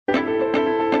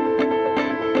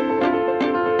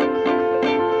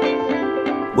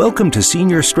Welcome to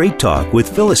Senior Straight Talk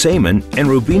with Phyllis Amon and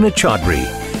Rubina Chaudhry.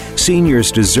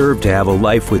 Seniors deserve to have a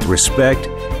life with respect,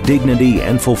 dignity,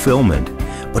 and fulfillment.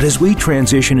 But as we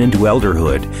transition into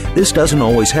elderhood, this doesn't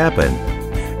always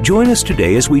happen. Join us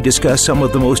today as we discuss some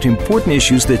of the most important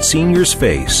issues that seniors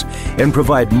face and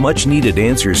provide much-needed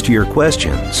answers to your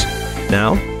questions.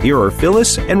 Now, here are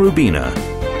Phyllis and Rubina.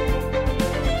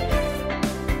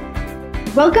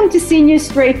 Welcome to Senior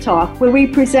Straight Talk, where we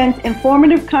present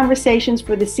informative conversations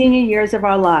for the senior years of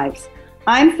our lives.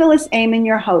 I'm Phyllis Amon,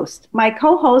 your host. My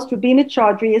co-host, Rubina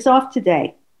Chaudhry, is off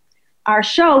today. Our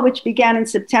show, which began in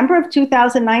September of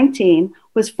 2019,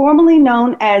 was formerly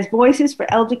known as Voices for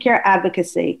Elder Care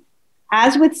Advocacy.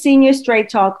 As with Senior Straight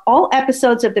Talk, all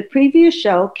episodes of the previous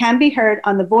show can be heard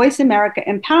on the Voice America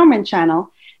Empowerment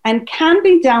Channel and can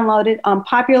be downloaded on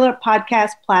popular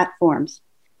podcast platforms.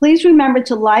 Please remember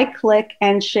to like, click,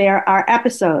 and share our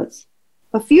episodes.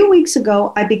 A few weeks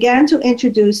ago, I began to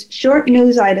introduce short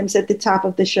news items at the top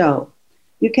of the show.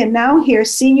 You can now hear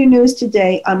Senior News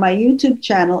Today on my YouTube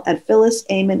channel at Phyllis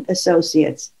Amon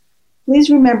Associates.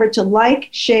 Please remember to like,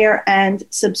 share, and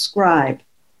subscribe.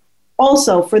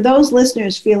 Also, for those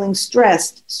listeners feeling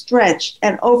stressed, stretched,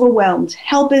 and overwhelmed,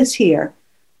 help is here.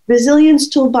 Resilience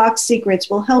Toolbox Secrets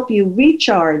will help you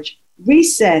recharge,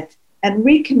 reset, and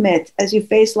recommit as you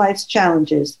face life's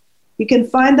challenges. You can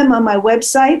find them on my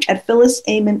website at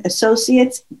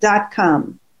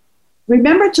phyllisamonassociates.com.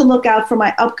 Remember to look out for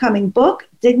my upcoming book,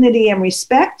 Dignity and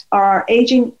Respect, Are Our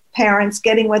Aging Parents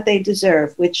Getting What They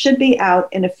Deserve, which should be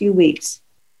out in a few weeks.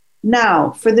 Now,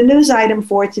 for the news item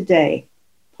for today.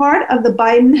 Part of the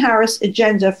Biden-Harris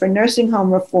agenda for nursing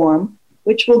home reform,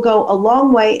 which will go a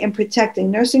long way in protecting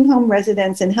nursing home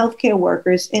residents and healthcare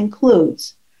workers,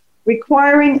 includes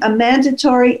requiring a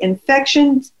mandatory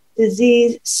infectious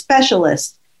disease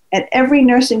specialist at every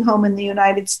nursing home in the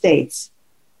United States,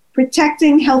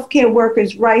 protecting healthcare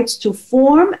workers' rights to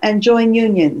form and join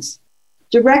unions,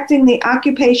 directing the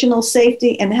Occupational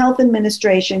Safety and Health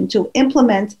Administration to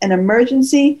implement an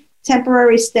emergency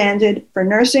temporary standard for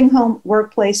nursing home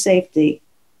workplace safety,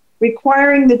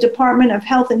 requiring the Department of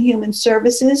Health and Human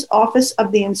Services, Office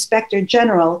of the Inspector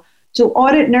General, to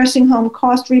audit nursing home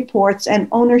cost reports and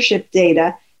ownership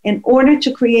data in order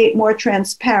to create more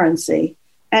transparency,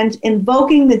 and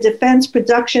invoking the Defense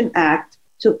Production Act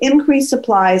to increase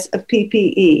supplies of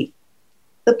PPE.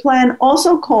 The plan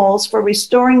also calls for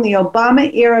restoring the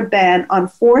Obama-era ban on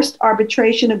forced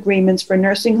arbitration agreements for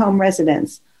nursing home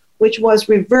residents, which was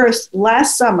reversed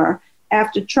last summer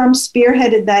after Trump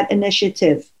spearheaded that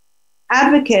initiative.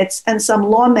 Advocates and some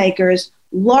lawmakers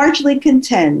largely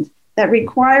contend that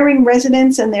requiring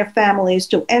residents and their families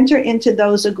to enter into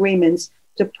those agreements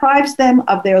deprives them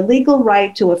of their legal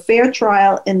right to a fair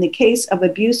trial in the case of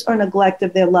abuse or neglect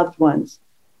of their loved ones.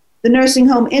 The nursing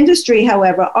home industry,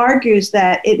 however, argues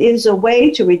that it is a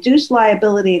way to reduce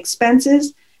liability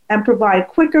expenses and provide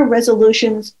quicker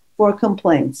resolutions for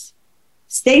complaints.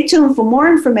 Stay tuned for more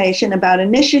information about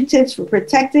initiatives for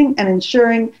protecting and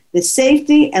ensuring the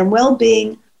safety and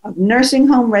well-being of nursing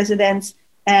home residents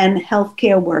and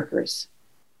healthcare workers.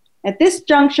 At this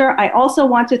juncture, I also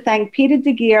want to thank Peter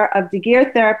DeGeer of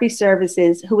DeGeer Therapy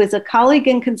Services, who is a colleague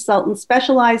and consultant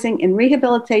specializing in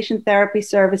rehabilitation therapy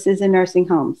services in nursing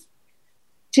homes.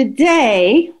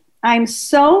 Today, I'm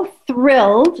so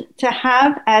thrilled to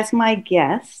have as my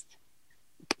guest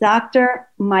Dr.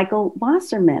 Michael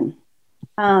Wasserman.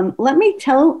 Let me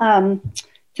tell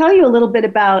you a little bit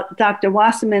about Dr.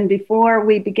 Wasserman before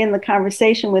we begin the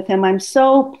conversation with him. I'm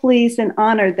so pleased and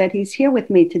honored that he's here with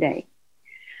me today.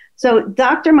 So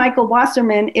Dr. Michael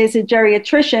Wasserman is a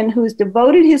geriatrician who's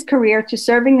devoted his career to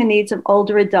serving the needs of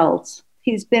older adults.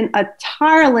 He's been a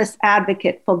tireless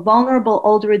advocate for vulnerable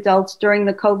older adults during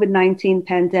the COVID-19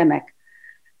 pandemic.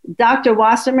 Dr.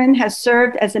 Wasserman has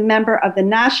served as a member of the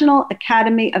National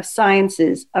Academy of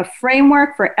Sciences, a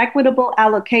framework for equitable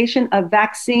allocation of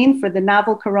vaccine for the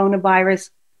novel coronavirus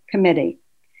committee.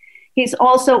 He's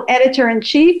also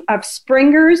editor-in-chief of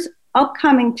Springer's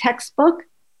upcoming textbook,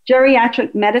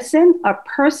 Geriatric Medicine, a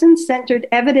person-centered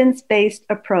evidence-based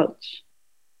approach.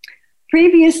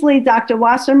 Previously, Dr.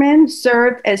 Wasserman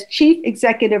served as Chief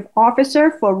Executive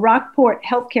Officer for Rockport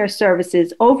Healthcare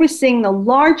Services, overseeing the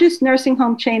largest nursing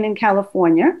home chain in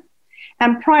California.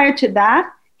 And prior to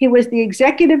that, he was the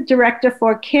Executive Director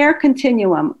for Care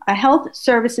Continuum, a health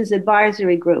services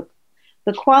advisory group,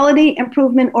 the quality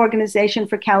improvement organization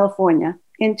for California.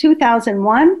 In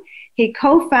 2001, he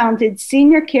co-founded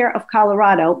Senior Care of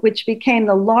Colorado, which became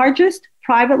the largest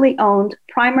privately owned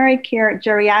primary care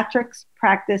geriatrics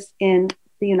practice in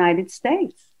the United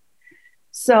States.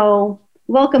 So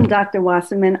Welcome, Dr.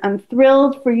 Wasserman. I'm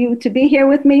thrilled for you to be here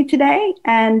with me today.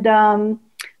 And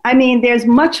there's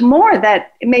much more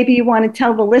that maybe you want to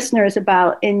tell the listeners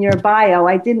about in your bio.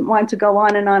 I didn't want to go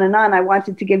on and on and on. I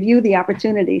wanted to give you the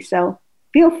opportunity. So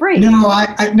feel free. No,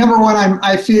 I number one,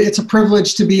 I feel it's a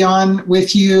privilege to be on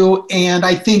with you. And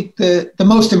I think the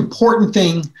most important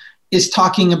thing is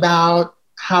talking about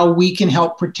how we can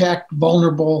help protect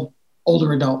vulnerable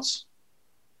older adults.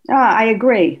 I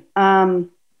agree.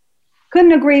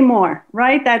 Couldn't agree more,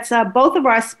 right? That's both of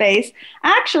our space.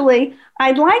 Actually,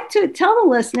 I'd like to tell the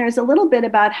listeners a little bit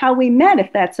about how we met,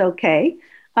 if that's okay,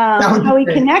 how we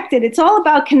connected. It's all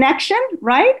about connection,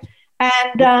 right?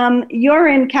 And you're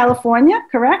in California,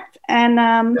 correct? And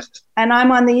Yes. and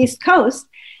I'm on the East Coast.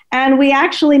 And we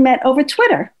actually met over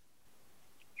Twitter.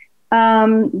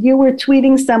 You were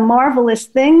tweeting some marvelous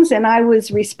things, and I was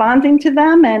responding to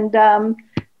them.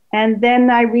 And then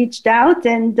I reached out,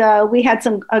 and we had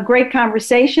a great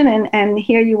conversation. And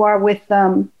here you are with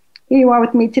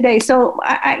me today. So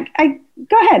I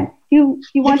go ahead. You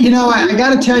want? I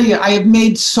got to tell you, I have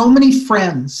made so many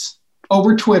friends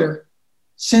over Twitter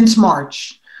since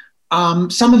March.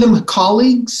 Some of them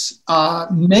colleagues.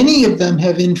 Many of them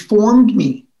have informed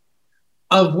me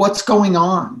of what's going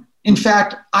on. In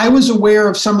fact, I was aware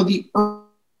of some of the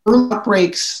early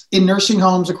outbreaks in nursing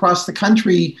homes across the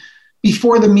country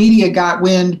before the media got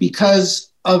wind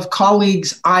because of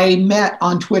colleagues I met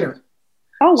on Twitter.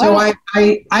 Oh, wow. So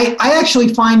I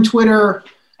actually find Twitter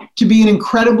to be an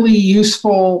incredibly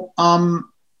useful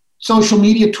social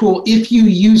media tool if you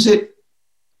use it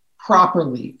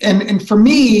properly. And for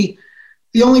me,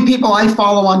 the only people I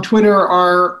follow on Twitter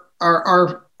are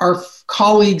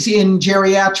colleagues in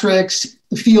geriatrics,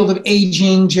 the field of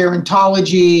aging,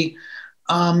 gerontology,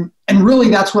 and really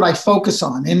that's what I focus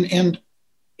on. And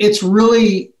it's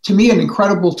really, to me, an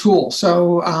incredible tool.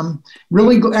 So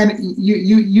really, and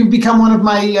you've become one of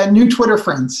my new Twitter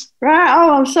friends. Right.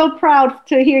 Oh, I'm so proud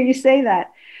to hear you say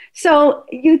that. So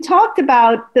you talked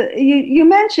about, you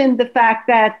mentioned the fact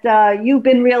that you've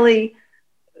been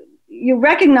you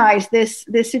recognized this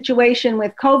situation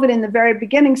with COVID in the very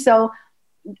beginning. So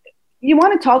you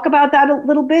want to talk about that a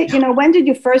little bit? Yeah. When did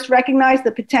you first recognize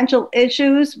the potential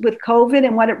issues with COVID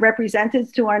and what it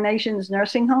represented to our nation's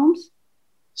nursing homes?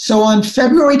 So on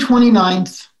February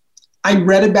 29th, I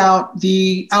read about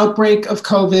the outbreak of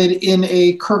COVID in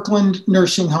a Kirkland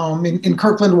nursing home in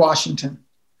Kirkland, Washington.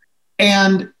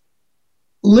 And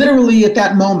literally at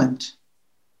that moment,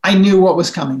 I knew what was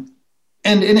coming.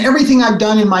 And everything I've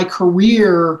done in my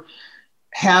career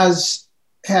has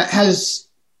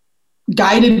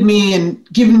guided me and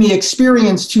given me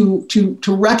experience to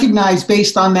recognize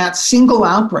based on that single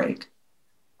outbreak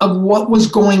of what was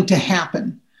going to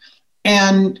happen.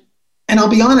 And I'll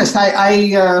be honest,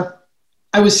 I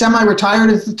was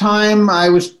semi-retired at the time. I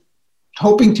was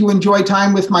hoping to enjoy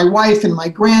time with my wife and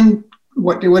my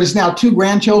what is now 2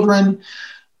 grandchildren.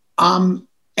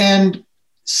 And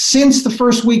since the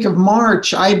first week of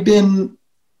March, I've been,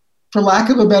 for lack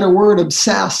of a better word,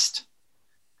 obsessed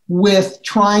with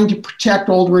trying to protect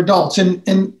older adults.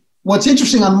 And what's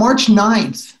interesting, on March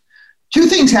 9th, 2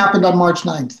 things happened on March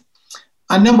 9th.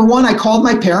 Number one, I called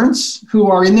my parents, who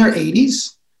are in their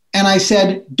 80s, and I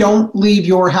said, don't leave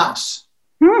your house.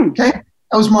 Okay?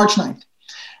 That was March 9th.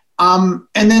 And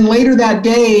then later that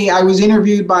day, I was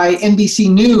interviewed by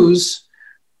NBC News,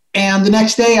 and the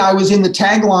next day I was in the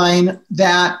tagline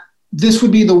that this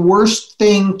would be the worst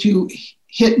thing to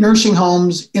hit nursing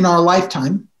homes in our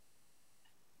lifetime.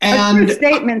 And a true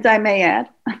statement, I may add.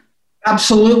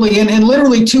 Absolutely. And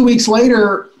literally 2 weeks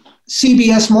later,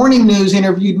 CBS Morning News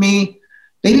interviewed me.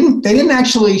 They didn't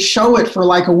actually show it for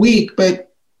like a week,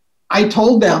 but I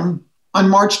told them on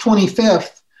March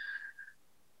 25th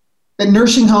that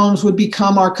nursing homes would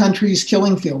become our country's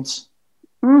killing fields.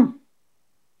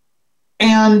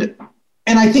 And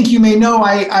I think you may know,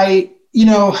 I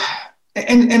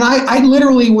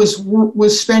literally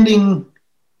was spending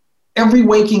every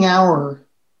waking hour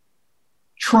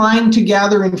trying to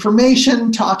gather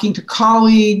information, talking to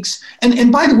colleagues.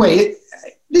 And by the way,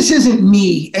 this isn't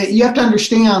me. You have to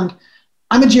understand,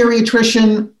 I'm a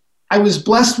geriatrician. I was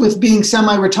blessed with being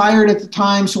semi-retired at the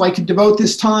time, so I could devote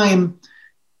this time.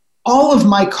 All of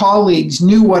my colleagues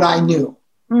knew what I knew.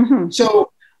 Mm-hmm.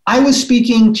 So I was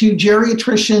speaking to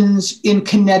geriatricians in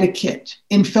Connecticut,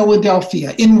 in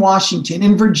Philadelphia, in Washington,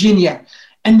 in Virginia,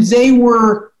 and they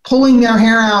were pulling their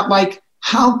hair out like,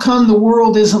 how come the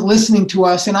world isn't listening to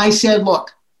us? And I said, look,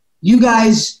 you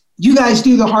guys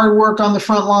do the hard work on the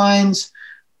front lines.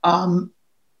 I'm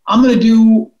going to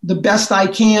do the best I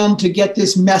can to get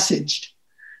this messaged.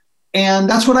 And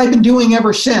that's what I've been doing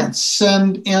ever since.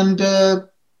 And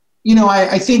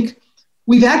I think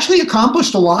we've actually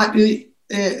accomplished a lot.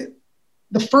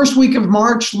 The first week of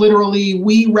March, literally,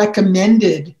 we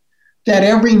recommended that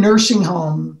every nursing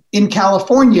home in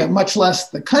California, much less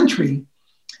the country,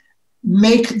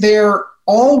 make their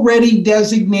already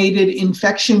designated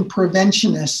infection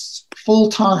preventionists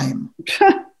full-time.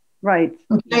 Right.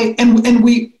 Okay. And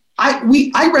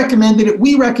I recommended it.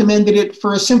 We recommended it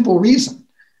for a simple reason.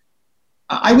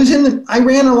 I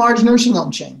ran a large nursing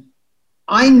home chain.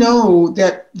 I know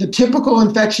that the typical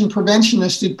infection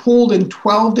preventionist is pulled in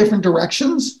 12 different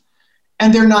directions,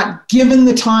 and they're not given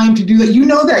the time to do that. You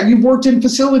know that. You've worked in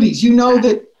facilities. You know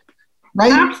that,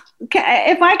 right?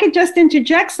 If I could just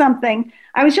interject something.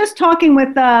 I was just talking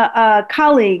with a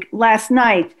colleague last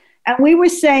night, and we were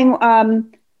saying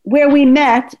where we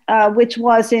met, which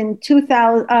was in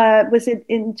 2000, was it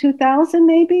in 2000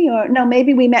 maybe? Or no,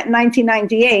 maybe we met in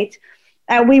 1998.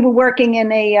 We were working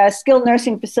in a skilled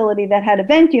nursing facility that had a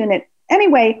vent unit.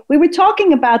 Anyway, we were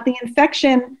talking about the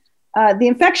infection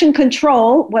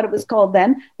control, what it was called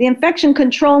then, the infection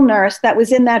control nurse that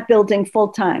was in that building full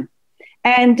time.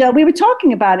 And we were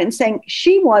talking about it and saying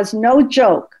she was no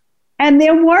joke. And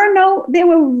there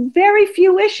were very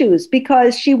few issues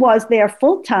because she was there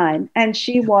full time and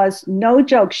she was no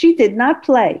joke. She did not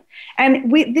play.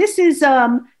 And this is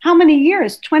how many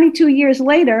years? 22 years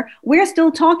later, we're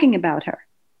still talking about her.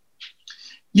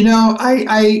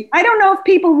 I don't know if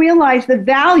people realize the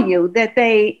value that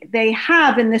they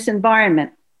have in this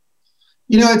environment.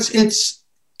 It's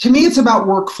to me, it's about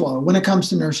workflow when it comes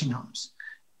to nursing homes,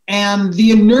 and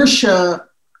the inertia.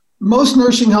 Most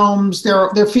nursing homes,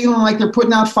 they're feeling like they're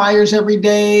putting out fires every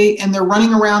day and they're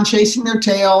running around chasing their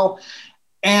tail.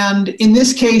 And in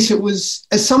this case, it was,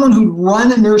 as someone who'd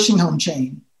run a nursing home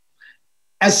chain,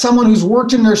 as someone who's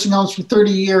worked in nursing homes for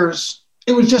 30 years,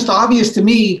 it was just obvious to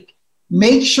me,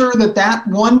 make sure that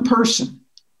one person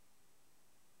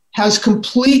has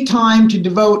complete time to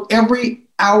devote every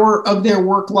hour of their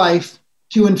work life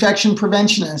to infection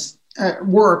preventionist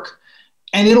work,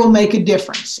 and it'll make a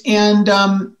difference. And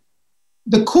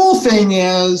the cool thing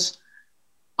is,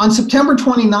 on September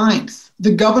 29th,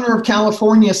 the governor of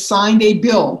California signed a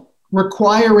bill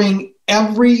requiring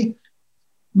every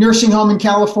nursing home in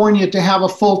California to have a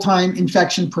full-time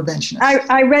infection preventionist.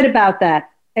 I read about that.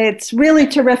 It's really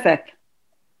terrific.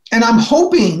 And I'm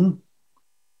hoping,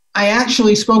 I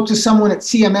actually spoke to someone at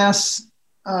CMS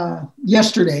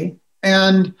yesterday,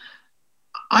 and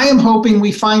I am hoping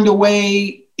we find a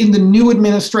way in the new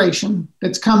administration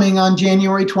that's coming on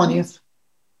January 20th,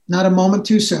 not a moment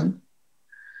too soon,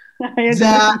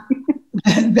 that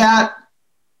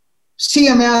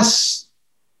CMS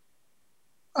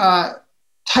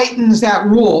tightens that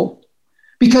rule,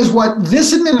 because what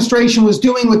this administration was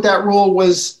doing with that rule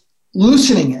was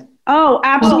loosening it. Oh,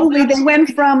 absolutely. They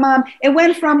went from it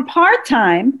went from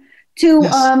part-time to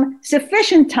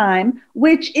sufficient time,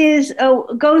 which is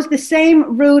goes the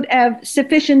same route of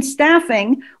sufficient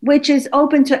staffing, which is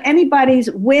open to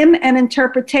anybody's whim and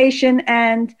interpretation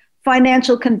and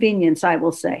financial convenience, I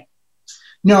will say.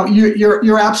 No,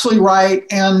 you're absolutely right.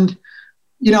 And,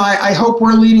 I hope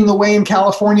we're leading the way in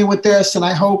California with this. And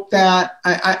I hope that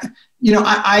I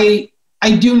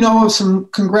do know of some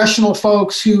congressional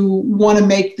folks who want to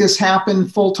make this happen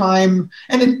full time.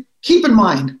 And keep in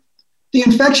mind, the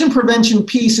infection prevention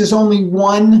piece is only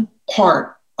one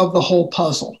part of the whole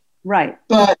puzzle. Right.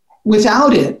 But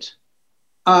without it,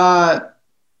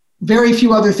 very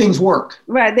few other things work.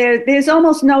 Right. There's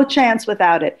almost no chance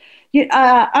without it.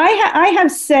 I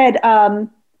have said,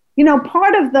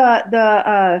 part of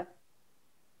the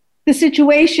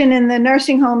situation in the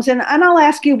nursing homes, and I'll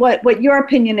ask you what your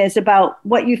opinion is about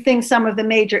what you think some of the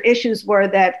major issues were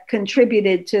that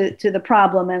contributed to the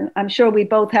problem. And I'm sure we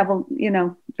both have,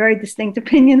 very distinct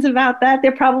opinions about that.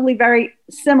 They're probably very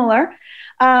similar.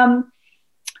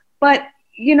 But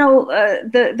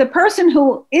the person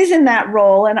who is in that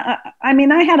role, and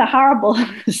I had a horrible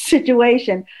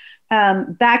situation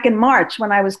back in March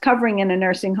when I was covering in a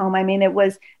nursing home.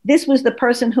 This was the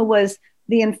person who was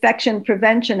the infection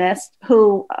preventionist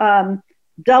who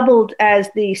doubled as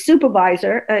the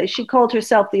supervisor. She called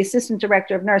herself the assistant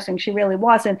director of nursing. She really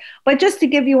wasn't. But just to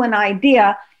give you an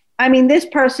idea, this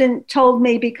person told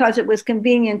me because it was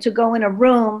convenient to go in a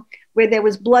room where there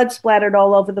was blood splattered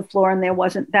all over the floor, and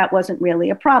that wasn't really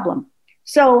a problem.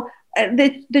 So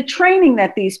the training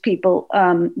that these people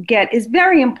get is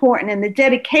very important, and the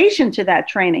dedication to that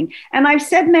training. And I've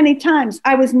said many times,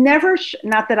 I was never,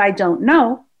 not that I don't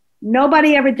know,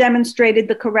 nobody ever demonstrated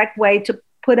the correct way to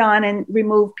put on and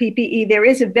remove PPE. There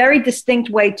is a very distinct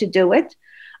way to do it.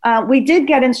 We did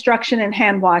get instruction in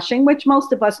hand washing, which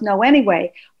most of us know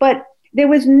anyway. But There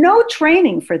was no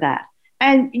training for that.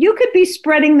 And you could be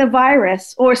spreading the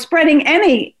virus or spreading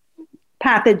any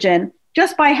pathogen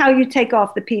just by how you take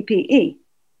off the PPE.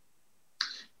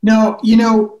 No,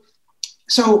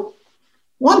 so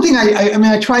one thing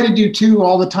I try to do too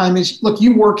all the time is, look,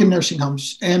 you work in nursing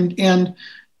homes, and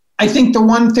I think the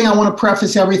one thing I want to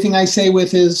preface everything I say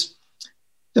with is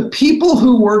the people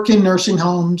who work in nursing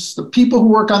homes, the people who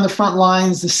work on the front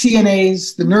lines, the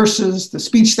CNAs, the nurses, the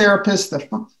speech therapists,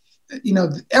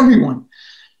 everyone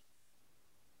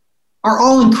are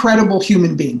all incredible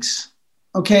human beings.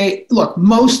 Okay, look,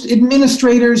 most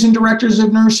administrators and directors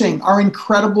of nursing are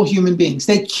incredible human beings.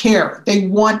 They care. They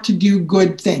want to do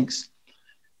good things.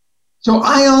 So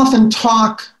I often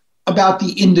talk about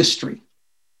the industry,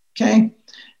 okay?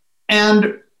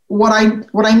 And what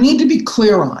I need to be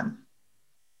clear on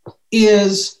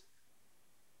is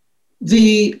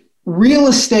the real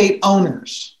estate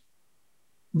owners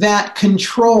that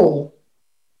control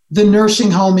the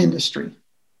nursing home industry.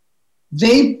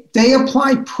 They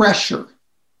apply pressure.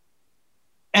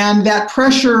 And that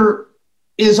pressure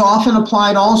is often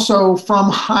applied also from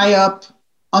high up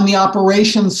on the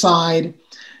operations side,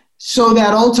 so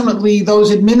that ultimately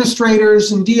those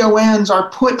administrators and DONs are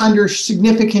put under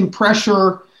significant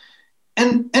pressure.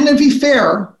 And to be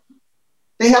fair,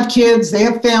 they have kids, they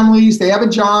have families, they have a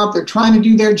job, they're trying to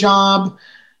do their job,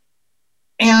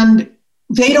 and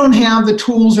they don't have the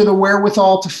tools or the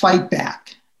wherewithal to fight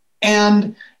back.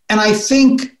 And I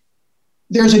think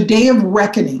there's a day of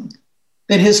reckoning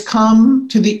that has come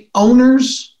to the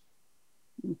owners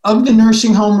of the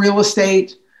nursing home real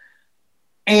estate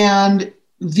and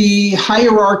the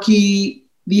hierarchy,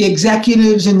 the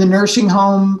executives in the nursing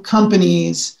home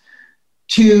companies,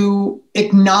 to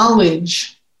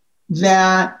acknowledge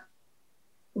that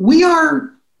we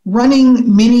are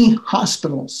running mini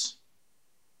hospitals.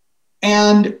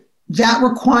 And that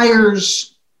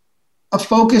requires a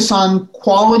focus on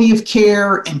quality of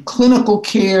care and clinical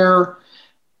care.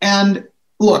 And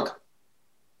look,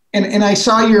 and I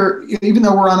saw even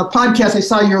though we're on a podcast, I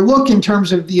saw your look in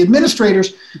terms of the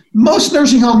administrators. Most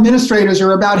nursing home administrators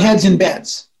are about heads in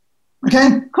beds.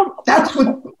 Okay? That's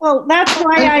what. Well, that's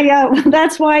why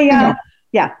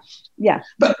yeah.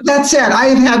 But that said, I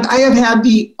have had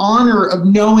the honor of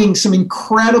knowing some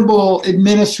incredible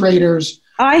administrators.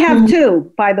 I have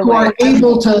too, by the way. Who are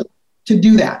able to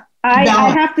do that. I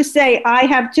have to say, I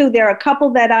have too. There are a couple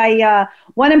that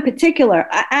one in particular,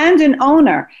 and an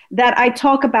owner that I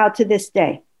talk about to this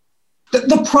day.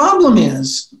 The problem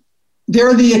is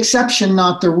they're the exception,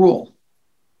 not the rule.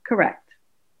 Correct.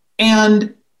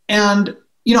 And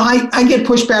I get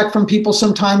pushback from people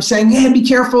sometimes saying, hey, be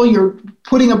careful, you're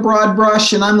putting a broad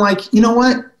brush. And I'm like, you know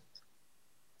what?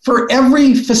 For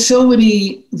every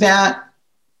facility that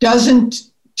doesn't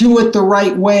do it the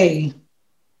right way,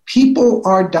 people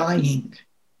are dying.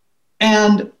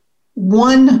 And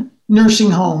one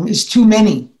nursing home is too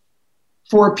many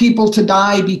for people to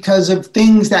die because of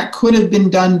things that could have been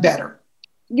done better.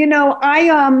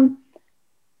 I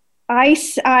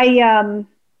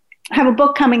have a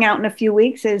book coming out in a few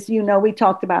weeks, as you know, we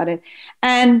talked about it.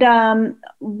 And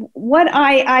what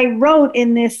I wrote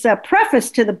in this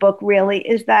preface to the book really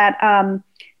is that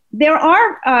there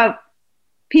are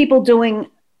people doing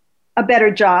a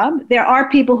better job. There are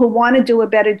people who want to do a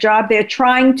better job. They're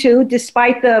trying to,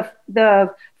 despite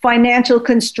the financial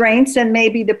constraints and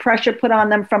maybe the pressure put on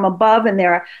them from above. And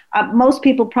there are, most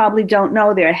people probably don't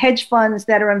know, there are hedge funds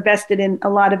that are invested in a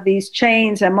lot of these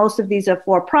chains, and most of these are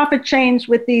for-profit chains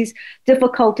with these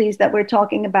difficulties that we're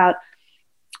talking about.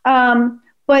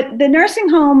 But the nursing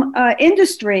home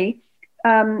industry,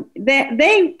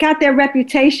 they got their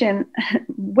reputation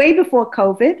way before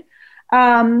COVID.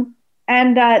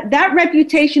 And that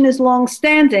reputation is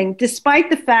longstanding, despite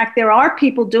the fact there are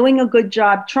people doing a good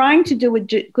job, trying to do a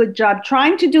good job,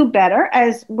 trying to do better,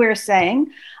 as we're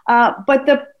saying. But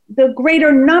the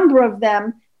greater number of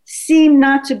them seem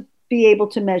not to be able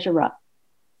to measure up.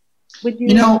 Would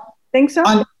you think so?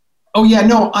 On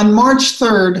March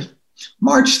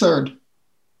 3rd,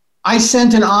 I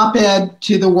sent an op-ed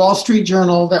to the Wall Street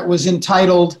Journal that was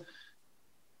entitled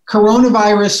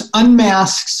 "Coronavirus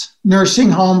Unmasks Nursing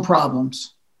Home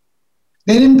Problems."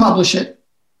 They didn't publish it.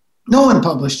 No one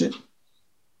published it.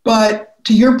 But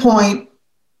to your point,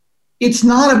 it's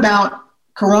not about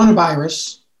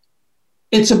coronavirus.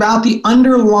 It's about the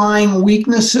underlying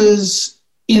weaknesses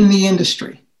in the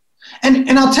industry.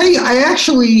 And I'll tell you, I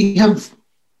actually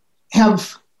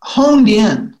have honed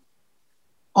in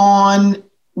on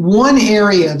one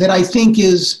area that I think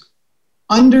is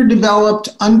underdeveloped,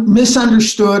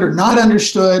 misunderstood, or not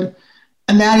understood,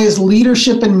 and that is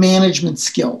leadership and management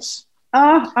skills.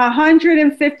 Oh,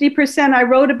 150%. I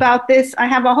wrote about this. I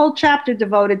have a whole chapter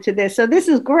devoted to this. So this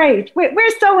is great.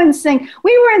 We're so in sync.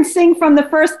 We were in sync from the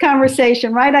first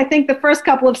conversation, right? I think the first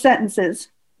couple of sentences.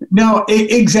 No,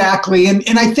 exactly. And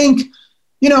I think,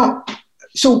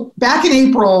 so back in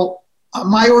April,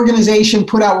 my organization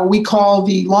put out what we call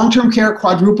the Long-Term Care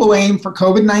Quadruple Aim for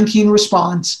COVID-19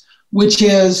 response, which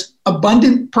is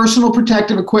abundant personal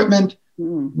protective equipment,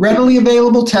 readily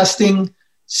available testing,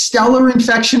 stellar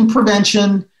infection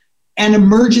prevention, and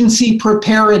emergency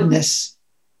preparedness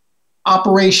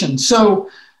operations. So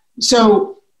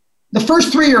the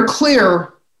first three are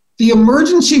clear. The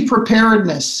emergency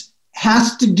preparedness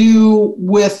has to do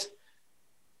with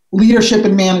leadership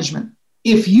and management.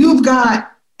 If you've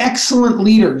got excellent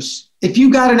leaders, if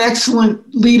you've got an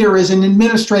excellent leader as an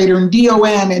administrator and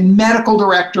DON and medical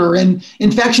director and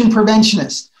infection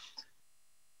preventionist,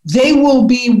 they will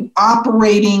be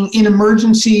operating in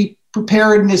emergency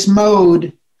preparedness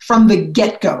mode from the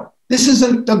get-go. This is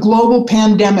a global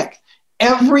pandemic.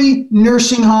 Every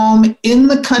nursing home in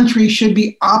the country should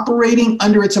be operating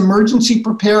under its emergency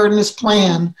preparedness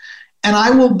plan. And I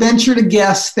will venture to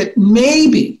guess that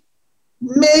maybe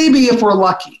if we're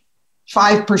lucky,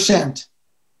 5%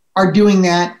 are doing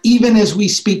that even as we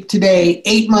speak today,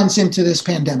 8 months into this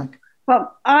pandemic.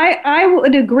 Well, I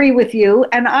would agree with you.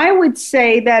 And I would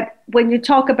say that when you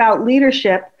talk about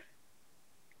leadership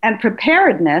and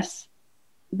preparedness,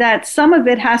 that some of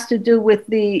it has to do with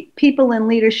the people in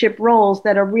leadership roles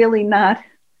that are really not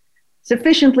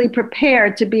sufficiently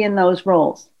prepared to be in those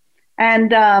roles.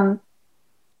 And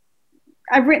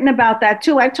I've written about that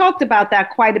too. I've talked about that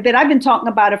quite a bit. I've been talking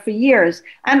about it for years.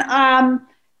 And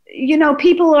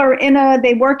people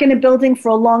they work in a building for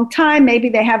a long time. Maybe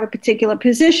they have a particular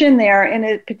position. They're in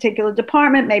a particular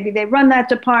department. Maybe they run that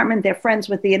department. They're friends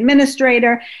with the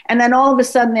administrator. And then all of a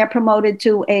sudden they're promoted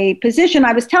to a position.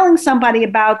 I was telling somebody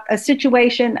about a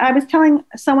situation. I was telling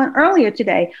someone earlier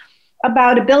today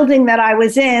about a building that I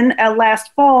was in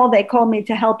last fall. They called me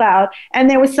to help out. And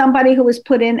there was somebody who was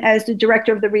put in as the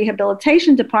director of the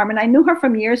rehabilitation department. I knew her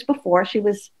from years before.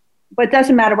 But it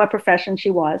doesn't matter what profession she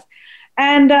was.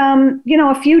 And,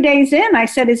 a few days in, I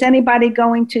said, is anybody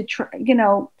going to,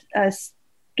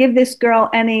 give this girl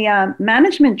any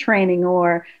management training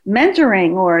or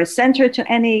mentoring or send her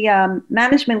to any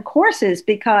management courses?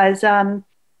 Because,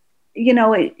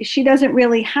 she doesn't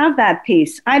really have that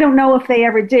piece. I don't know if they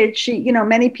ever did.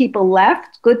 Many people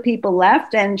left, good people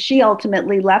left, and she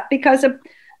ultimately left because of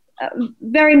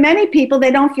very many people.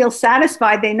 They don't feel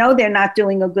satisfied. They know they're not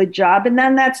doing a good job. And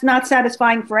then that's not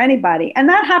satisfying for anybody. And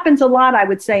that happens a lot, I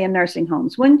would say, in nursing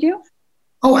homes, wouldn't you?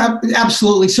 Oh,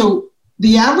 absolutely. So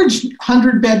the average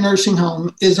 100-bed nursing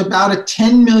home is about a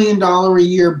 $10 million a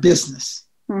year business.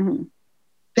 Mm-hmm.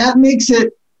 That makes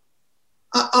it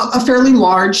a fairly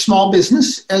large, small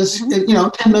business, as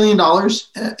 $10 million,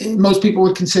 most people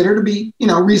would consider to be,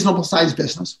 reasonable sized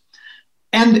business.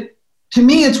 And to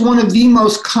me, it's one of the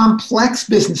most complex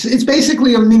businesses. It's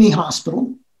basically a mini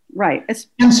hospital. Right.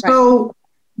 And so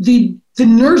the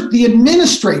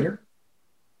administrator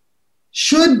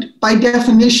should, by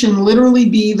definition, literally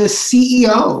be the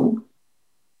CEO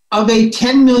of a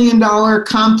 $10 million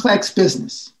complex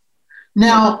business.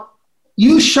 Now,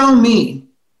 you show me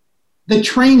the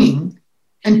training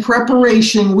and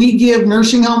preparation we give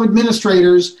nursing home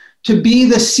administrators to be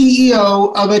the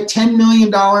CEO of a $10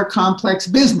 million complex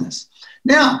business.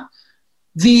 Now,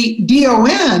 the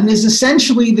DON is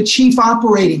essentially the chief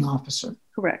operating officer.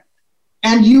 Correct.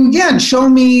 And you, again, show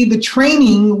me the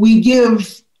training we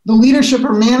give, the leadership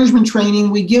or management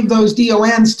training we give those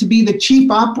DONs to be the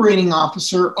chief operating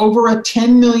officer over a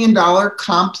 $10 million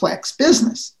complex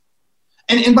business.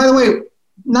 And by the way,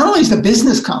 not only is the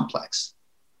business complex,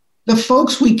 the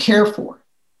folks we care for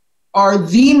are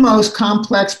the most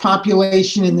complex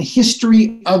population in the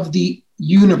history of the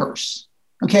universe.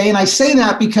 Okay, and I say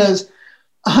that because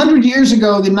 100 years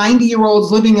ago, the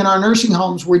 90-year-olds living in our nursing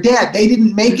homes were dead. They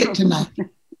didn't make it to 90.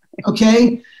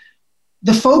 Okay,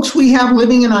 the folks we have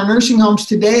living in our nursing homes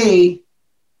today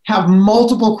have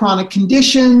multiple chronic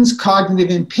conditions, cognitive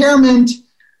impairment.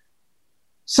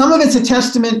 Some of it's a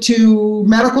testament to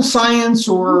medical science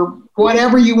or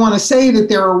whatever you want to say that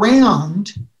they're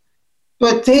around,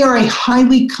 but they are a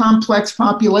highly complex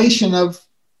population of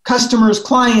customers,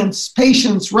 clients,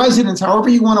 patients, residents, however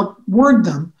you want to word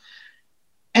them.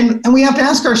 And we have to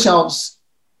ask ourselves,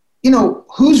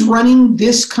 who's running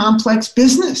this complex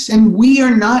business? And we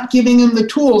are not giving them the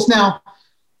tools. Now,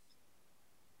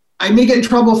 I may get in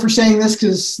trouble for saying this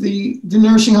because the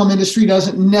nursing home industry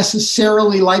doesn't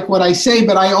necessarily like what I say,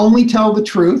 but I only tell the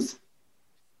truth.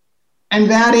 And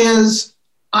that is,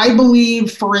 I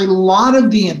believe for a lot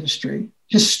of the industry,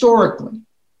 historically,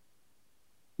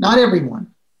 not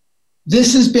everyone,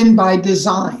 this has been by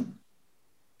design.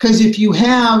 Because if you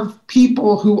have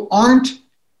people who aren't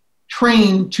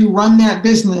trained to run that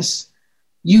business,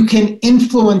 you can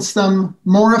influence them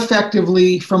more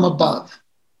effectively from above.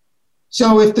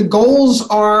 So if the goals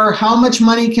are how much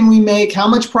money can we make, how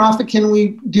much profit can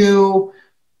we do,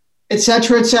 et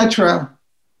cetera,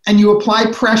 and you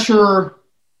apply pressure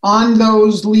on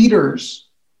those leaders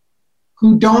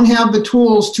who don't have the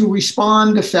tools to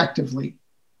respond effectively,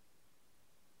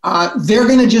 they're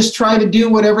going to just try to do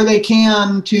whatever they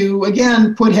can to,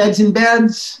 again, put heads in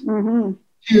beds,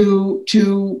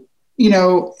 to you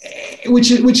know,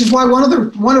 which is why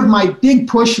one of my big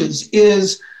pushes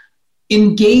is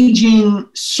engaging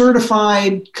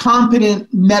certified,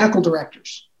 competent medical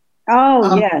directors.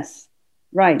 Oh, yes.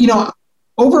 Right. You know,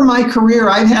 over my career,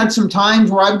 I've had some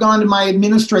times where I've gone to my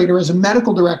administrator as a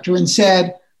medical director and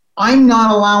said, I'm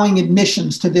not allowing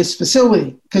admissions to this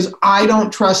facility because I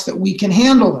don't trust that we can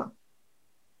handle them.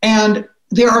 And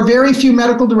there are very few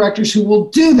medical directors who will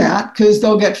do that because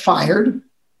they'll get fired.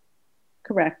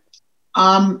 Correct.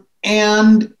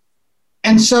 And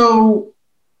so,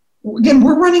 again,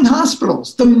 we're running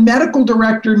hospitals. The medical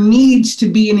director needs to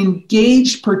be an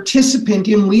engaged participant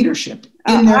in leadership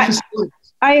in their facilities.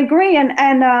 I agree.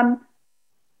 And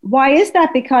why is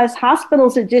that? Because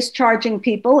hospitals are discharging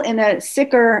people in a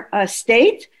sicker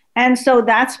state. And so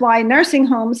that's why nursing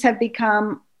homes have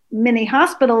become mini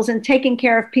hospitals and taking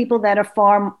care of people that are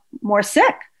far more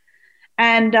sick.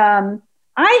 And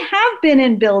I have been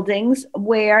in buildings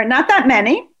where, not that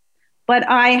many, but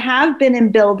I have been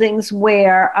in buildings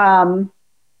where I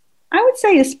would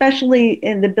say especially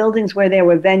in the buildings where there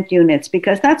were vent units,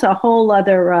 because that's a whole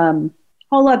other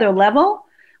level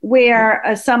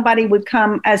where somebody would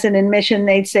come as an admission.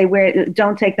 They'd say,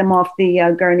 don't take them off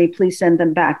the gurney, please send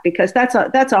them back, because that's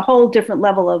a whole different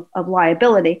level of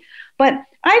liability. But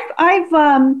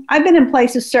I've been in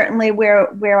places certainly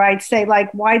where I'd say,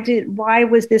 like, why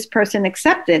was this person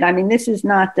accepted? I mean, this is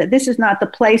not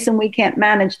the place, and we can't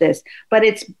manage this. But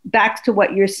it's back to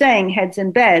what you're saying, heads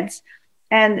in beds,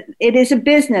 and it is a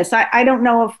business. I don't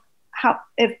know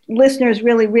if listeners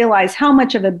really realize how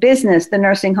much of a business the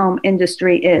nursing home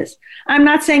industry is. I'm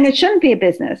not saying it shouldn't be a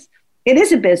business. It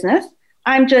is a business.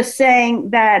 I'm just saying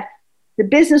that the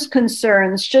business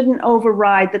concerns shouldn't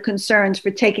override the concerns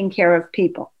for taking care of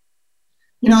people.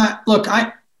 You know, look,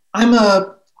 I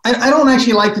don't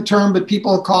actually like the term, but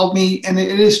people have called me, and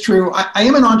it is true. I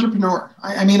am an entrepreneur.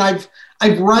 I mean, I've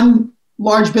run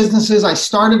large businesses. I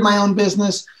started my own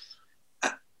business.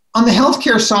 On the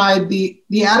healthcare side, the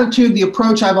attitude, the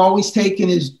approach I've always taken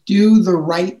is do the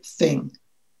right thing.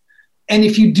 And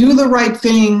if you do the right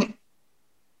thing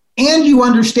and you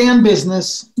understand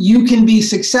business, you can be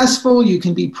successful, you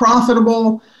can be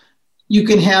profitable, you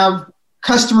can have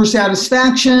customer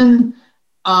satisfaction.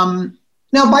 Now,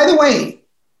 by the way,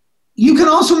 you can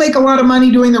also make a lot of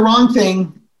money doing the wrong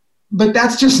thing, but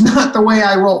that's just not the way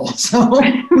I roll. So,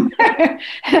 and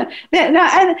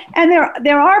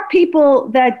there are people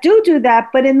that do that,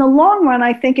 but in the long run,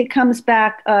 I think it comes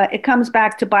back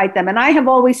to bite them. And I have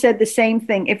always said the same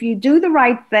thing: if you do the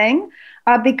right thing,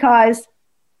 because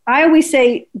I always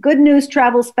say good news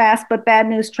travels fast, but bad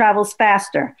news travels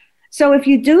faster. So if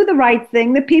you do the right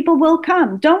thing, the people will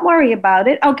come. Don't worry about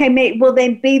it. Okay, will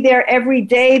they be there every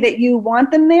day that you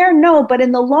want them there? No, but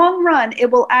in the long run,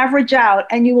 it will average out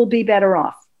and you will be better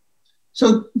off.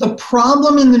 So the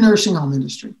problem in the nursing home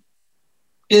industry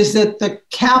is that the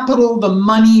capital, the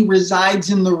money resides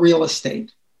in the real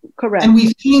estate. Correct. And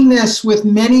we've seen this with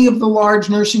many of the large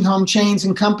nursing home chains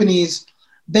and companies.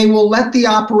 They will let the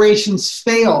operations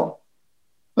fail,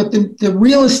 but the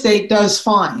real estate does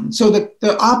fine. So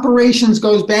the operations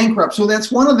goes bankrupt. So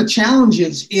that's one of the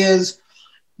challenges is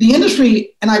the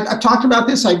industry, and I've talked about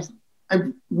this, I've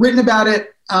written about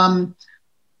it.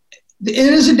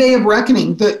 It is a day of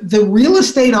reckoning. The real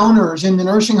estate owners in the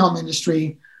nursing home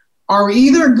industry are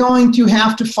either going to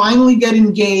have to finally get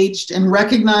engaged and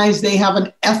recognize they have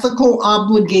an ethical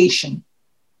obligation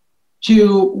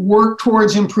to work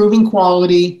towards improving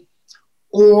quality,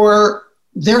 or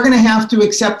they're going to have to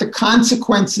accept the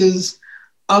consequences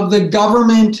of the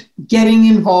government getting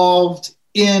involved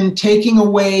in taking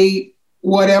away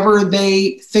whatever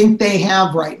they think they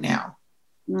have right now.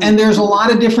 Mm-hmm. And there's a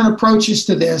lot of different approaches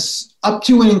to this, up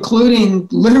to and including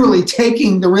literally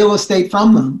taking the real estate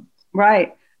from them.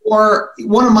 Right. Or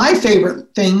one of my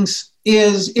favorite things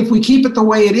is, if we keep it the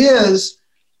way it is,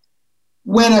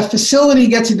 when a facility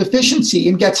gets a deficiency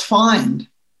and gets fined,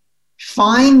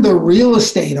 fine the real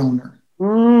estate owner.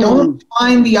 Don't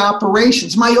find the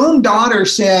operations. My own daughter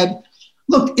said,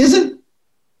 look, isn't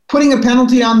putting a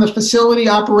penalty on the facility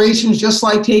operations just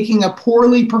like taking a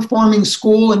poorly performing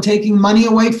school and taking money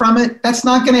away from it? That's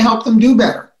not going to help them do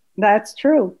better. That's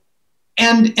true.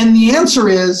 And the answer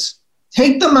is,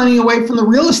 take the money away from the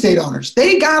real estate owners.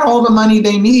 They got all the money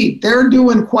they need. They're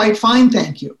doing quite fine,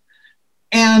 thank you.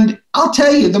 And I'll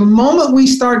tell you, the moment we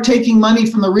start taking money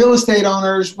from the real estate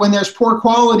owners when there's poor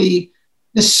quality,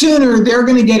 the sooner they're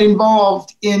going to get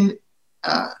involved in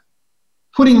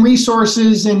putting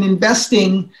resources and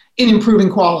investing in improving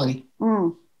quality.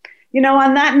 You know,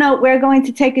 on that note, we're going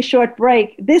to take a short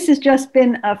break. This has just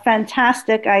been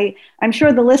fantastic. I'm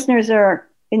sure the listeners are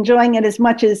enjoying it as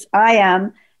much as I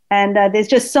am. And there's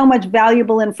just so much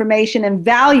valuable information and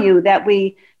value that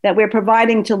we're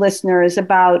providing to listeners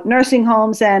about nursing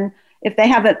homes, and if they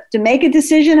have to make a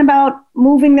decision about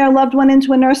moving their loved one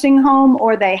into a nursing home,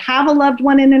 or they have a loved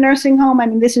one in a nursing home. I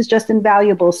mean, this is just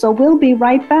invaluable. So we'll be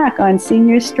right back on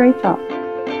Seniors Straight Talk.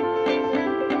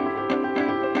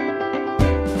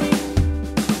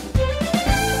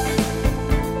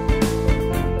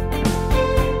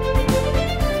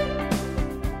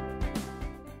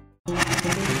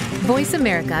 Voice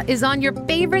America is on your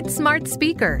favorite smart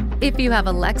speaker. If you have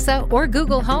Alexa or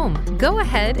Google Home, go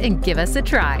ahead and give us a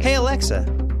try. Hey Alexa,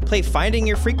 play Finding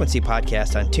Your Frequency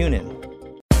podcast on TuneIn.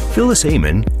 Phyllis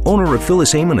Amon, owner of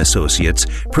Phyllis Amon Associates,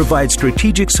 provides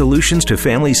strategic solutions to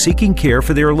families seeking care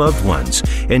for their loved ones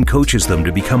and coaches them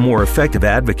to become more effective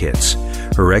advocates.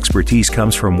 Her expertise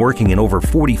comes from working in over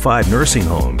 45 nursing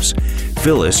homes.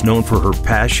 Phyllis, known for her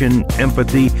passion,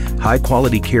 empathy,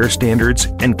 high-quality care standards,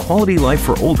 and quality life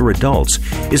for older adults,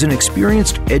 is an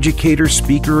experienced educator,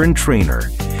 speaker, and trainer.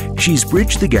 She's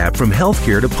bridged the gap from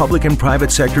healthcare to public and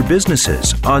private sector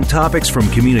businesses on topics from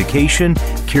communication,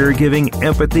 caregiving,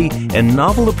 empathy, and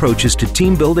novel approaches to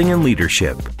team building and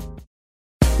leadership.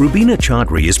 Rubina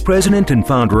Chaudhry is president and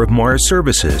founder of Mars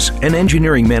Services, an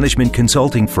engineering management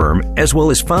consulting firm, as well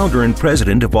as founder and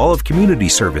president of Olive Community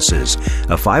Services,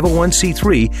 a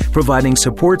 501c3 providing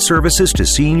support services to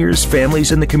seniors,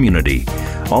 families, and the community.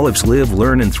 Olive's Live,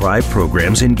 Learn, and Thrive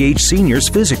programs engage seniors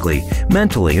physically,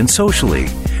 mentally, and socially.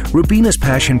 Rubina's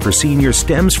passion for seniors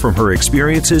stems from her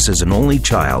experiences as an only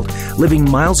child, living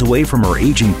miles away from her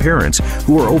aging parents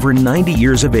who are over 90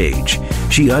 years of age.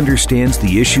 She understands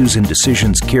the issues and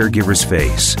decisions caregivers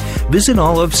face. Visit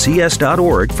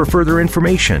olivecs.org for further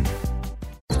information.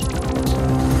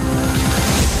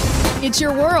 It's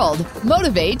your world.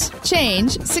 Motivate,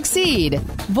 change, succeed.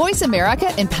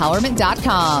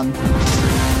 VoiceAmericaEmpowerment.com.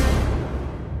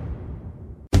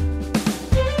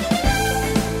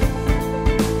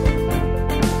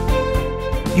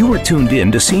 You are tuned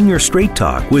in to Senior Straight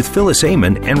Talk with Phyllis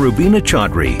Amon and Rubina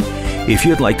Chaudhry. If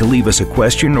you'd like to leave us a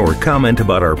question or comment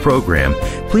about our program,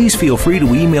 please feel free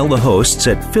to email the hosts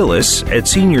at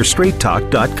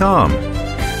phyllis@seniorstraighttalk.com.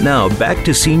 Now back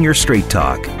to Senior Straight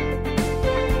Talk.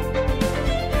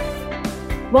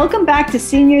 Welcome back to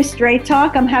Senior Straight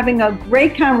Talk. I'm having a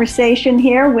great conversation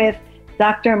here with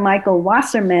Dr. Michael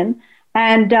Wasserman,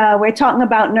 and we're talking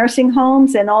about nursing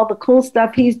homes and all the cool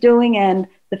stuff he's doing, and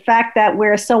the fact that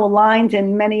we're so aligned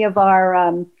in many of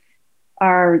our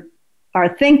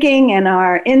thinking and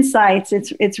our insights.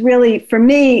 It's really, for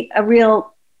me, a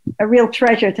real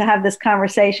treasure to have this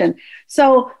conversation.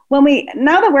 So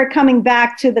now that we're coming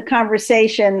back to the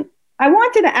conversation, I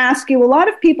wanted to ask you, a lot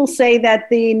of people say that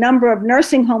the number of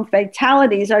nursing home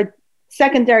fatalities are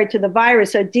secondary to the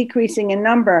virus are decreasing in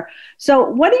number. So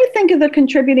what do you think are the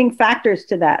contributing factors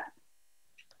to that?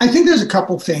 I think there's a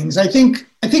couple things. I think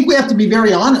we have to be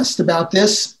very honest about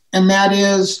this, and that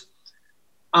is,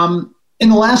 in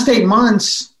the last 8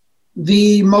 months,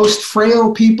 the most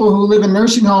frail people who live in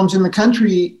nursing homes in the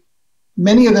country,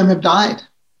 many of them have died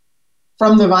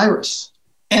from the virus,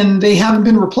 and they haven't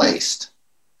been replaced.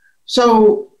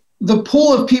 So the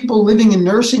pool of people living in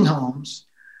nursing homes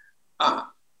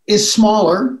is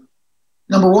smaller,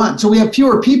 number one. So we have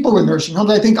fewer people in nursing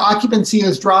homes. I think occupancy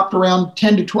has dropped around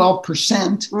 10 to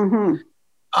 12%. Mm-hmm.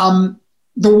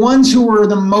 The ones who were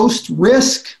the most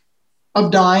risk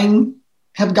of dying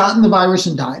have gotten the virus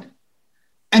and died.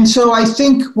 And so I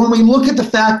think when we look at the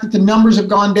fact that the numbers have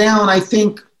gone down, I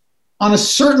think on a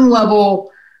certain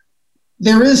level,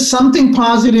 there is something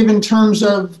positive in terms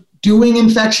of doing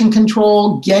infection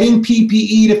control, getting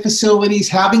PPE to facilities,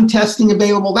 having testing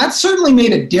available. That certainly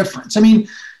made a difference. I mean,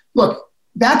 look,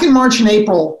 back in March and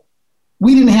April,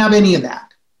 we didn't have any of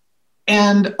that.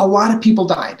 And a lot of people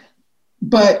died.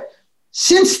 But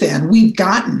since then, we've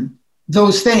gotten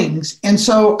those things. And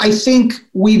so I think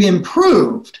we've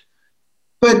improved.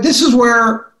 But this is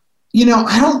where,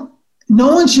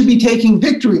 no one should be taking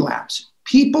victory laps.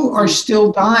 People are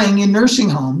still dying in nursing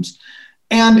homes.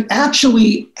 And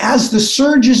actually, as the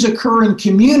surges occur in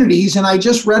communities, and I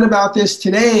just read about this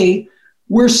today,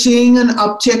 we're seeing an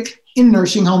uptick in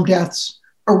nursing home deaths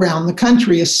around the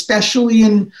country, especially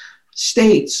in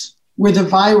states where the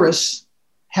virus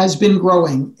has been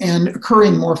growing and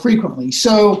occurring more frequently.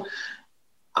 So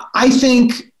I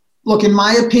think, look, in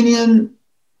my opinion,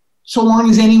 so long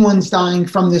as anyone's dying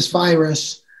from this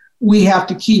virus, we have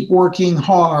to keep working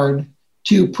hard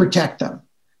to protect them.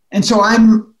 And so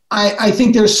I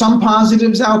think there's some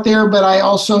positives out there, but I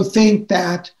also think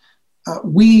that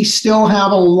we still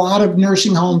have a lot of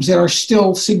nursing homes that are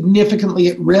still significantly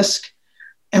at risk,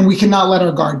 and we cannot let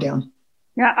our guard down.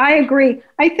 Yeah, I agree.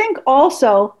 I think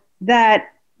also that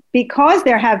because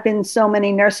there have been so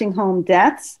many nursing home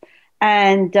deaths,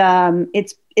 and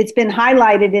it's been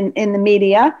highlighted in the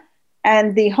media,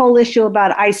 and the whole issue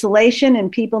about isolation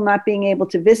and people not being able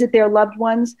to visit their loved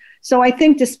ones. So I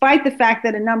think despite the fact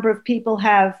that a number of people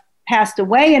have passed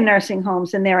away in nursing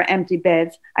homes and there are empty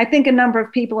beds, I think a number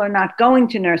of people are not going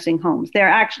to nursing homes. They're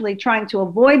actually trying to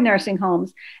avoid nursing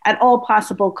homes at all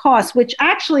possible costs, which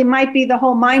actually might be the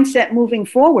whole mindset moving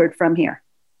forward from here.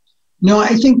 No,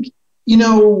 I think,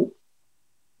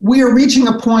 we are reaching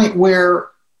a point where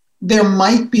there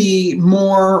might be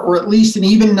more, or at least an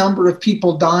even number of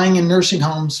people dying in nursing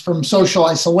homes from social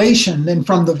isolation than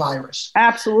from the virus.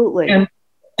 Absolutely.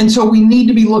 And so we need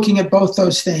to be looking at both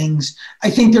those things.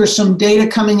 I think there's some data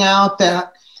coming out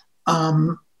that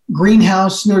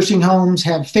greenhouse nursing homes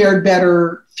have fared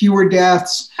better, fewer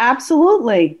deaths.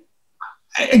 Absolutely.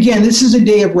 Again, this is a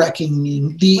day of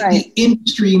reckoning. The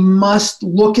industry must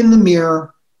look in the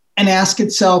mirror and ask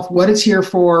itself what it's here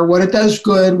for, what it does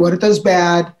good, what it does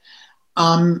bad.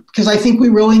 Because I think we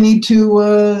really need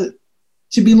to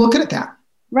be looking at that.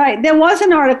 Right. There was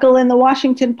an article in the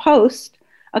Washington Post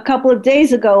a couple of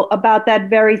days ago about that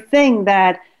very thing,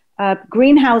 that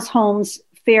greenhouse homes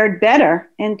fared better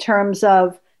in terms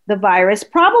of the virus,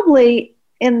 probably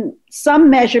in some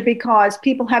measure because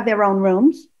people have their own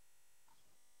rooms.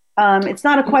 It's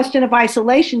not a question of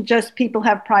isolation, just people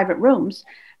have private rooms.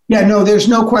 Yeah, no, there's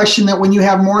no question that when you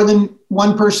have more than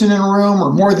one person in a room,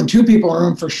 or more than two people in a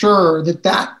room, for sure,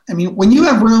 when you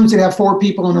have rooms that have four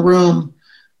people in a room,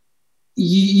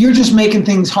 you're just making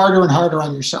things harder and harder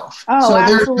on yourself. Oh, so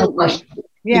absolutely. There's no question.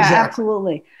 Yeah, exactly.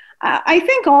 Absolutely. I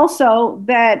think also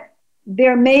that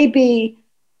there may be,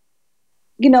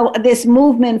 this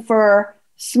movement for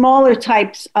smaller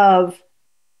types of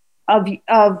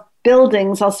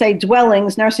buildings, I'll say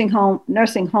dwellings, nursing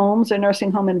homes or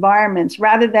nursing home environments,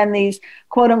 rather than these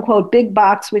quote unquote big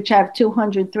box, which have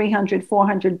 200, 300,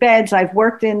 400 beds. I've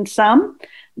worked in some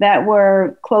that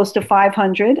were close to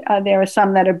 500. There are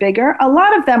some that are bigger. A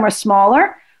lot of them are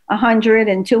smaller, 100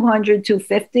 and 200,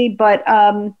 250. But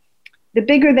the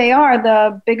bigger they are,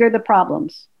 the bigger the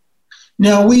problems.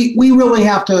 No, we really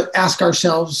have to ask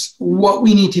ourselves what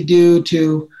we need to do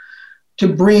to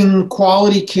bring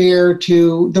quality care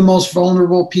to the most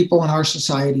vulnerable people in our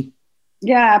society.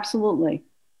 Yeah, absolutely.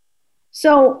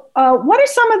 So what are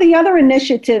some of the other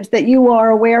initiatives that you are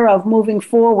aware of moving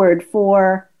forward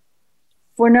for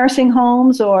nursing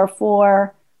homes, or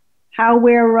for how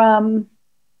we're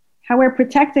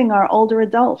protecting our older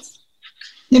adults?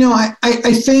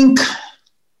 I think,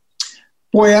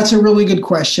 boy, that's a really good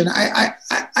question. I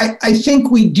think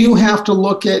we do have to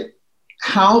look at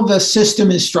how the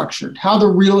system is structured, how the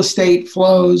real estate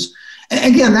flows. And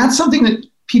again, that's something that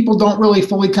people don't really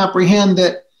fully comprehend,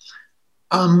 that,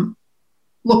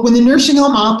 look, when the nursing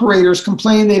home operators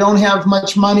complain they don't have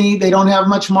much money, they don't have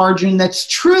much margin, that's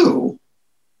true.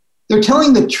 They're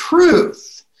telling the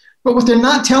truth. But what they're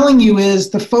not telling you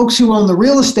is the folks who own the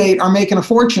real estate are making a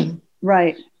fortune.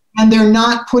 Right. And they're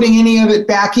not putting any of it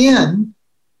back in,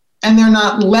 and they're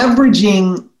not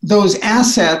leveraging those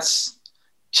assets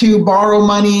to borrow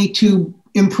money to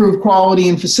improve quality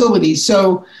in facilities.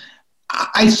 So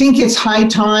I think it's high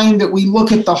time that we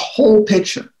look at the whole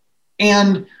picture,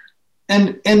 and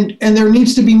there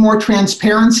needs to be more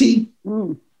transparency.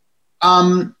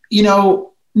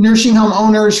 Nursing home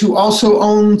owners who also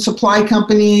own supply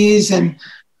companies and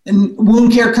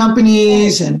wound care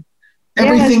companies and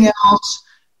everything else,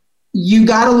 you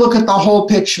got to look at the whole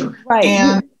picture. Right.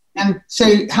 And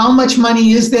say, how much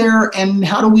money is there and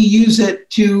how do we use it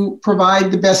to provide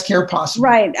the best care possible?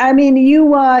 Right. I mean,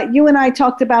 you and I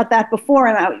talked about that before,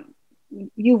 and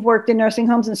you've worked in nursing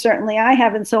homes, and certainly I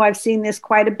have. And so I've seen this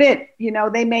quite a bit.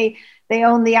 They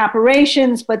own the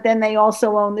operations, but then they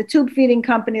also own the tube feeding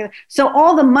company. So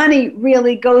all the money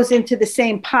really goes into the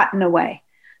same pot in a way.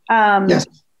 Yes.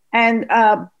 And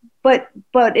but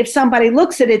if somebody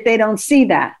looks at it, they don't see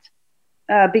that.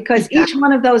 Because each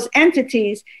one of those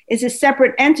entities is a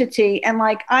separate entity. And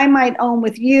like I might own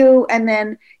with you, and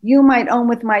then you might own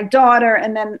with my daughter,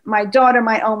 and then my daughter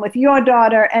might own with your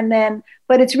daughter,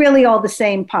 but it's really all the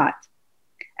same pot.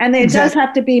 And there does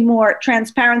have to be more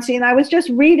transparency. And I was just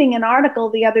reading an article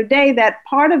the other day that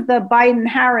part of the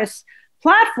Biden-Harris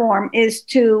platform is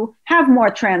to have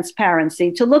more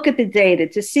transparency, to look at the data,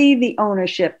 to see the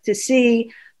ownership, to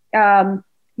see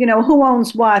who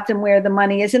owns what and where the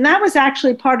money is. And that was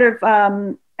actually part of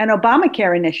an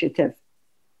Obamacare initiative.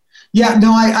 Yeah,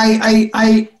 no,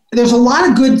 I there's a lot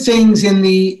of good things in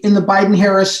the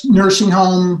Biden-Harris nursing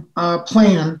home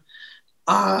plan.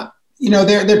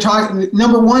 They're talking,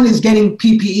 number one is getting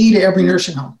PPE to every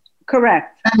nursing home.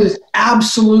 Correct. That is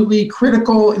absolutely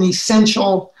critical and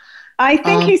essential. I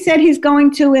think he said he's going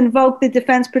to invoke the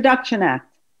Defense Production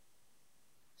Act.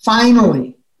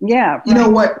 Finally. Yeah. Right. You know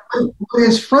what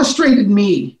has frustrated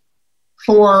me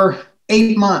for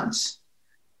 8 months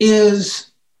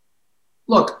is,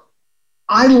 look,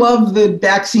 I love the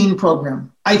vaccine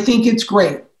program. I think it's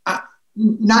great. I'm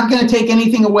not going to take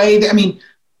anything away. I mean,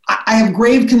 I have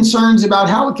grave concerns about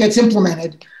how it gets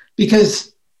implemented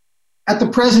because at the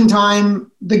present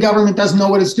time, the government doesn't know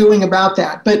what it's doing about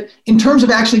that. But in terms of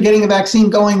actually getting a vaccine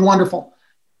going, wonderful.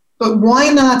 But why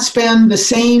not spend the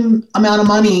same amount of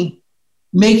money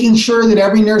making sure that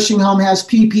every nursing home has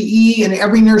PPE and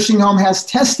every nursing home has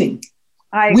testing?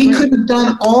 We could have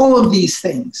done all of these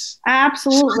things.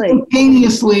 Absolutely.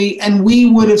 Simultaneously, and we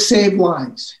would have saved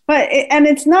lives. And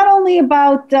it's not only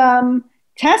about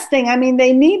testing. I mean,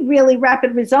 they need really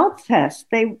rapid results tests.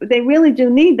 They really do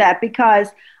need that, because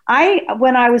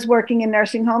when I was working in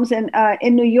nursing homes in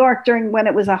New York when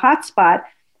it was a hot spot,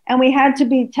 and we had to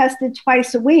be tested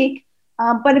twice a week.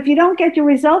 But if you don't get your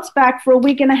results back for a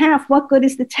week and a half, what good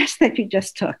is the test that you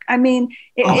just took? I mean,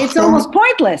 it's almost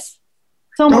pointless.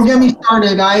 Don't get me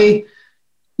started.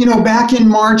 Back in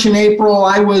March and April,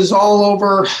 I was all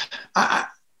over. I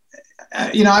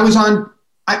was on.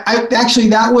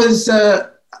 That was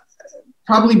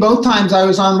probably both times I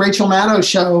was on Rachel Maddow's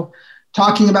show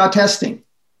talking about testing,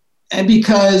 and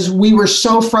because we were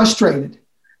so frustrated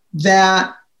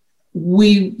that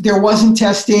there wasn't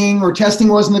testing, or testing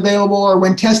wasn't available, or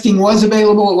when testing was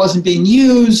available, it wasn't being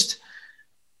used.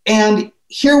 And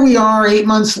here we are 8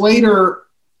 months later,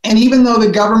 and even though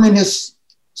the government has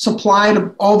supplied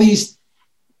all these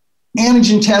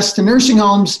antigen tests to nursing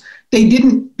homes, they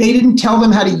didn't tell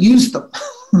them how to use them.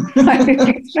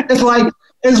 It's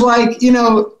like,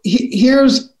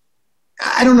 here's,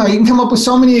 I don't know, you can come up with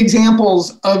so many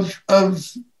examples of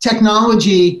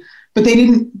technology, but they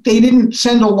didn't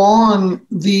send along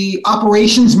the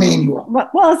operations manual.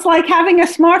 Well, it's like having a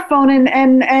smartphone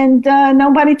and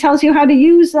nobody tells you how to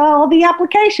use all the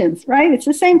applications, right? It's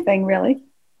the same thing, really.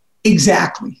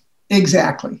 Exactly.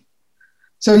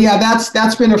 So yeah,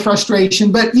 that's been a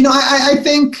frustration. But I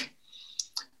think,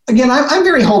 again, I'm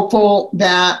very hopeful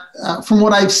that from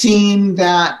what I've seen,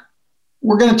 that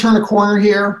we're going to turn a corner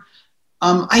here.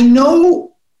 I know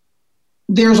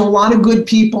there's a lot of good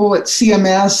people at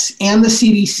CMS and the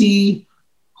CDC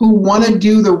who want to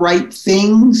do the right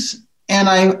things. And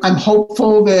I'm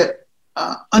hopeful that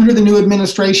under the new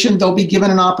administration, they'll be given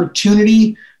an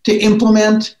opportunity to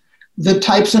implement the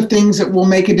types of things that will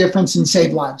make a difference and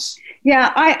save lives.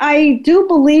 Yeah, I do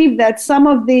believe that some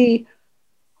of the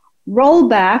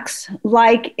rollbacks,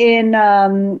 like in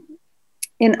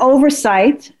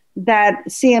oversight that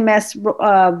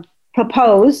CMS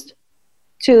proposed,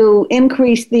 to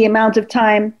increase the amount of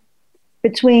time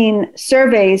between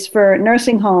surveys for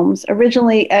nursing homes.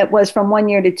 Originally, it was from 1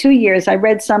 year to 2 years. I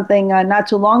read something not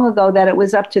too long ago that it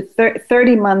was up to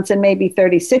 30 months and maybe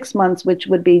 36 months, which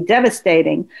would be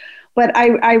devastating. But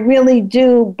I really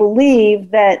do believe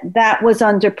that was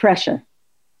under pressure.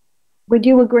 Would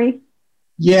you agree?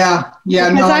 Yeah.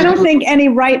 Because I don't think any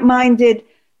right-minded,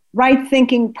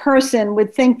 right-thinking person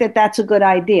would think that that's a good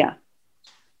idea.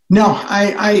 No,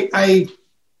 I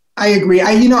agree.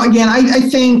 I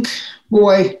think,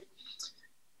 boy,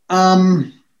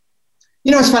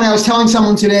 it's funny. I was telling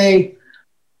someone today,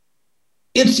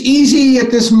 it's easy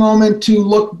at this moment to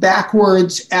look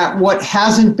backwards at what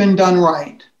hasn't been done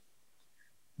right.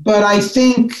 But I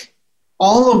think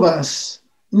all of us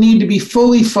need to be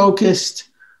fully focused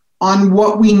on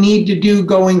what we need to do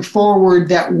going forward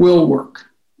that will work.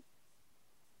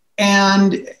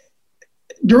 And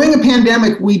during a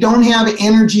pandemic, we don't have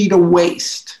energy to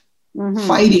waste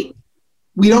fighting.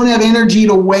 We don't have energy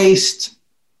to waste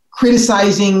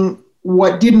criticizing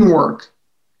what didn't work.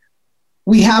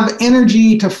 We have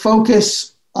energy to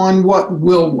focus on what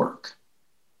will work.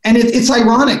 And it's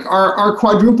ironic. Our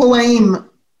quadruple aim,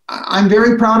 I'm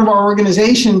very proud of our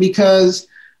organization because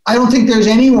I don't think there's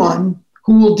anyone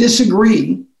who will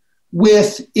disagree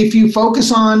with if you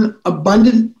focus on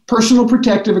abundant personal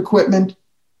protective equipment,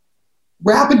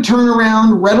 rapid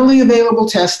turnaround, readily available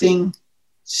testing,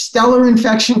 stellar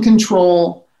infection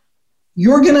control,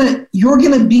 you're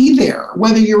gonna be there,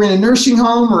 whether you're in a nursing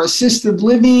home or assisted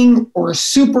living or a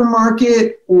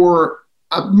supermarket or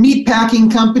a meat packing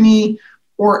company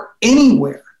or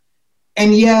anywhere.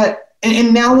 And yet,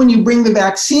 and now when you bring the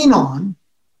vaccine on,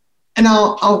 and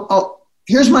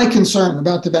here's my concern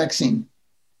about the vaccine.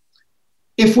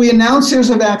 If we announce there's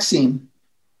a vaccine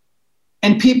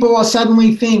and people will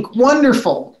suddenly think,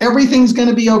 wonderful, everything's going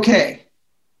to be okay,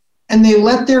 and they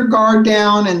let their guard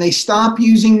down and they stop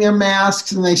using their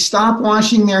masks and they stop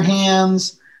washing their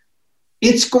hands,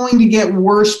 it's going to get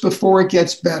worse before it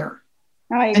gets better.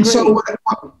 I agree. And so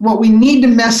what we need to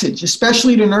message,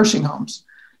 especially to nursing homes,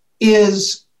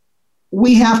 is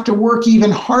we have to work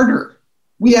even harder.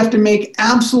 We have to make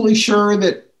absolutely sure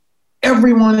that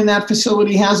everyone in that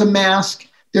facility has a mask.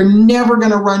 They're never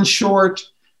going to run short.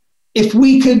 If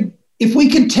we could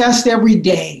test every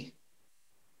day,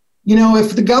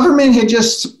 if the government had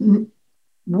just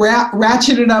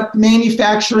ratcheted up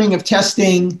manufacturing of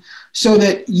testing so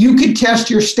that you could test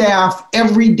your staff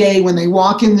every day when they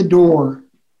walk in the door,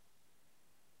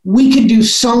 we could do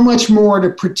so much more to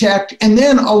protect and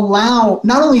then allow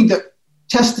not only to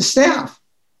test the staff,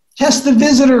 test the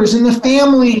visitors and the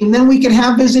family, and then we could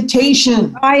have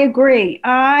visitation. I agree.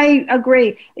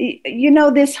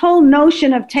 This whole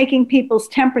notion of taking people's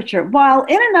temperature, while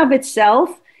in and of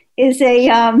itself is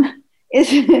a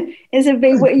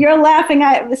big. You're laughing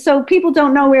at, so people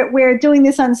don't know we're doing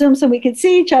this on Zoom so we can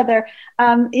see each other,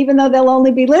 even though they'll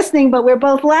only be listening. But we're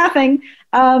both laughing.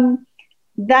 I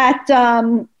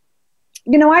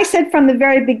said from the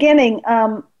very beginning.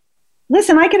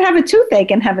 Listen, I could have a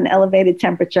toothache and have an elevated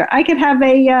temperature. I could have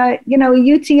a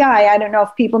UTI. I don't know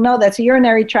if people know that's a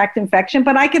urinary tract infection,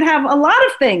 but I could have a lot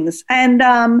of things. And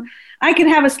I could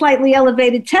have a slightly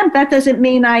elevated temp. That doesn't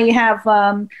mean I have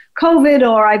COVID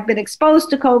or I've been exposed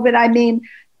to COVID. I mean,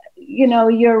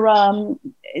 you're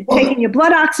taking your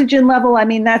blood oxygen level. I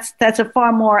mean, that's a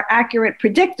far more accurate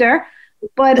predictor.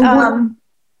 But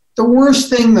the worst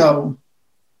thing, though,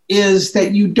 is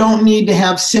that you don't need to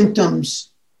have symptoms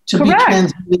to Correct. Be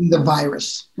transmitting the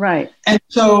virus. Right. And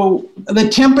so the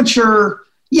temperature,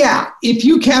 if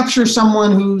you capture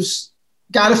someone who's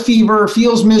got a fever,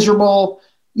 feels miserable,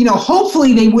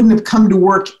 hopefully they wouldn't have come to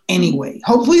work anyway.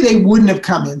 Hopefully they wouldn't have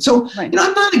come in. So, right.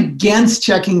 I'm not against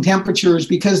checking temperatures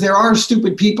because there are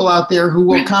stupid people out there who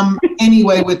will come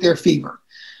anyway with their fever.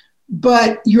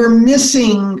 But you're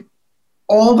missing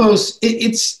all those,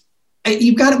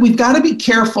 we've got to be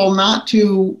careful not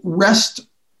to rest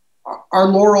our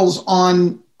laurels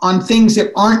on things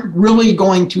that aren't really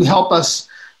going to help us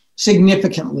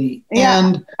significantly. Yeah,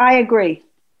 and I agree.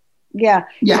 Yeah.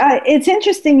 It's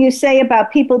interesting you say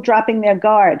about people dropping their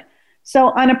guard. So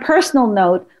on a personal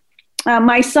note,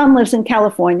 my son lives in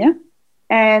California.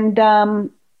 And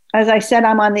as I said,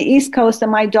 I'm on the East Coast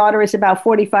and my daughter is about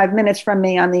 45 minutes from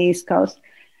me on the East Coast.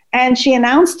 And she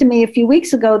announced to me a few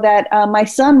weeks ago that my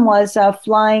son was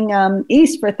flying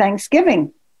east for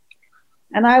Thanksgiving.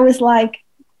 And I was like,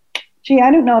 gee,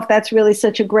 I don't know if that's really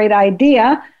such a great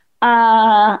idea.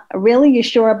 Really? You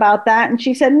sure about that? And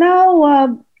she said,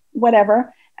 no,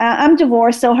 whatever. I'm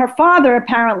divorced. So her father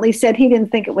apparently said he didn't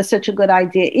think it was such a good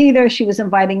idea either. She was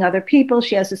inviting other people.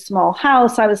 She has a small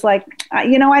house. I was like, I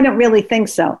don't really think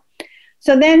so.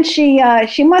 So then she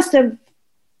must have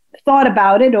thought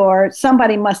about it, or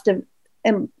somebody must have,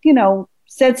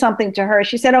 said something to her.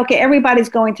 She said, okay, everybody's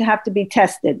going to have to be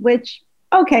tested, which,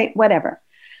 okay, whatever.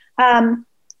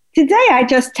 Today, I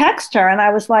just texted her and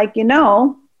I was like,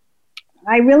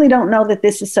 I really don't know that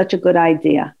this is such a good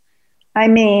idea. I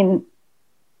mean,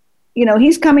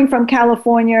 he's coming from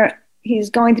California. He's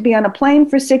going to be on a plane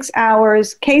for 6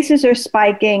 hours. Cases are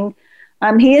spiking.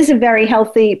 He is a very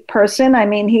healthy person. I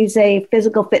mean, he's a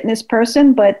physical fitness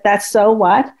person, but that's so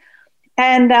what?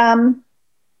 And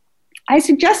I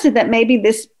suggested that maybe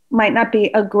this might not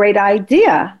be a great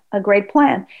idea, a great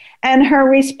plan. And her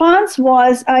response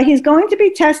was, he's going to be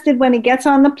tested when he gets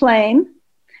on the plane,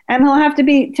 and he'll have to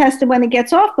be tested when he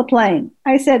gets off the plane.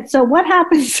 I said, so what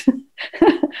happens?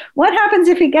 What happens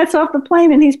if he gets off the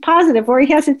plane and he's positive, or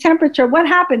he has a temperature? What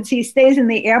happens? He stays in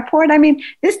the airport? I mean,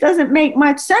 this doesn't make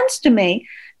much sense to me.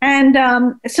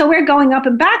 And so we're going up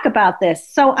and back about this.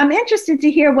 So I'm interested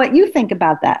to hear what you think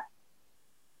about that.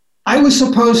 I was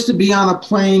supposed to be on a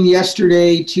plane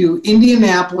yesterday to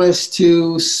Indianapolis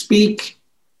to speak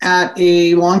at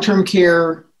a long-term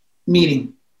care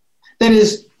meeting that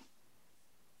is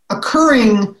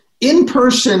occurring in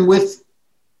person with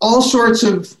all sorts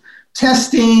of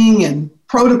testing and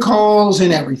protocols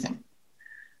and everything.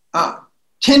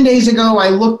 10 days ago, I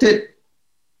looked at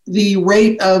the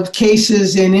rate of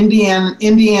cases in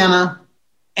Indiana,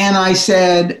 and I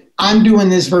said, I'm doing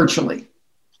this virtually.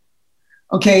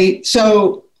 Okay,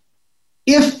 so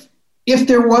if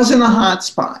there wasn't a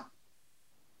hotspot,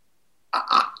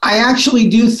 I actually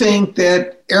do think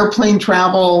that airplane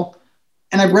travel,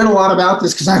 and I've read a lot about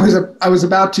this because I was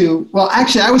about to, well,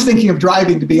 actually, I was thinking of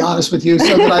driving, to be honest with you,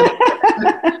 so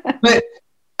that but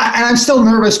I'm still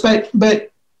nervous, but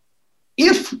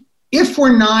if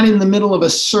we're not in the middle of a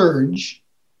surge,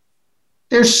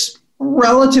 there's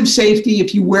relative safety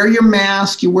if you wear your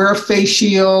mask, you wear a face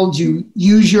shield, you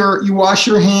wash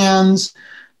your hands.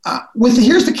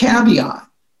 Here's the caveat.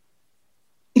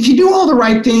 If you do all the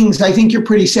right things, I think you're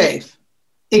pretty safe,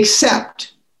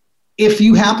 except if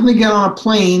you happen to get on a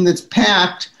plane that's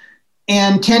packed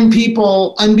and 10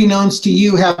 people, unbeknownst to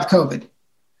you, have COVID.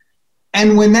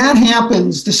 And when that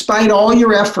happens, despite all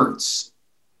your efforts,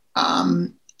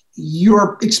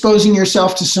 you're exposing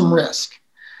yourself to some risk.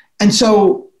 And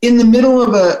so in the middle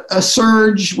of a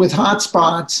surge with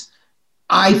hotspots,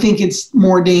 I think it's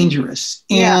more dangerous.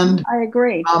 And yeah, I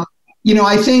agree.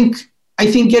 I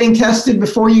think getting tested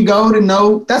before you go to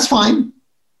know, that's fine.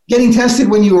 Getting tested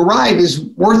when you arrive is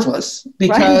worthless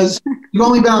because you've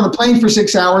only been on the plane for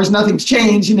 6 hours, nothing's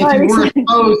changed. And if you were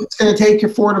exposed, it's going to take you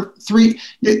 4 to 3,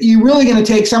 you're really going to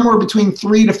take somewhere between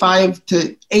 3 to 5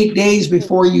 to 8 days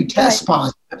before you test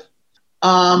positive.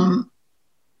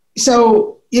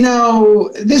 So,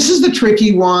 this is the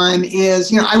tricky one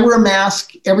is, I wear a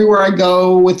mask everywhere I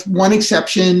go with one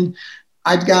exception.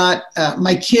 I've got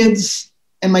my kids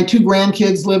and my 2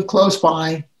 grandkids live close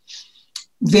by.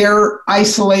 They're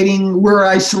isolating, we're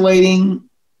isolating.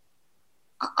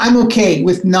 I'm okay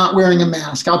with not wearing a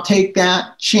mask. I'll take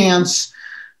that chance.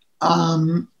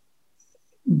 But,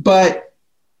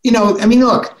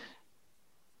 look,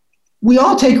 we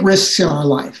all take risks in our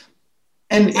life.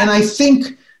 And I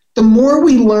think the more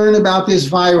we learn about this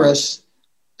virus,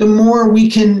 the more we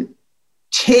can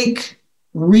take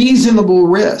reasonable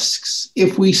risks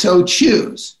if we so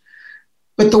choose.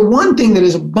 But the one thing that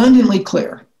is abundantly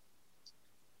clear,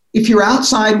 if you're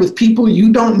outside with people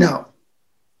you don't know,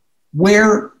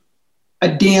 wear a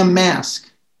damn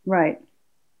mask. Right.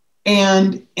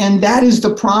 And that is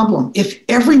the problem. If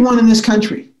everyone in this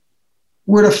country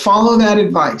were to follow that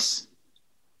advice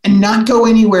and not go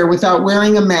anywhere without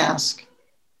wearing a mask,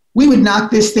 we would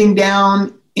knock this thing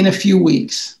down in a few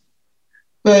weeks.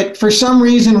 But for some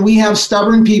reason, we have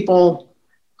stubborn people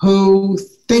who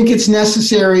think it's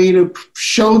necessary to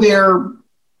show their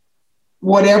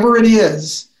whatever it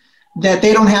is that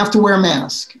they don't have to wear a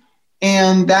mask.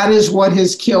 And that is what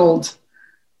has killed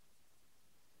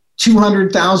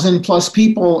 200,000 plus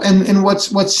people. And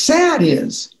what's sad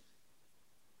is,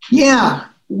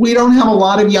 we don't have a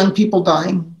lot of young people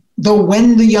dying, though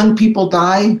when the young people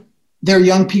die, they're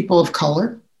young people of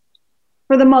color.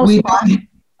 For the most part.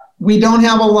 We don't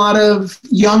have a lot of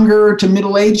younger to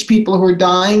middle-aged people who are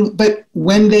dying, but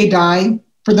when they die,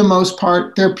 for the most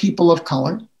part, they're people of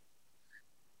color.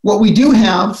 What we do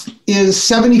have is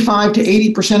 75 to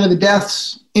 80% of the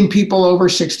deaths in people over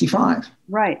 65.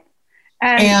 Right.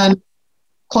 And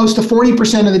close to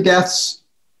 40% of the deaths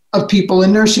of people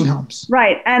in nursing homes.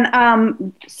 Right.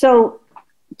 And so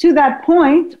to that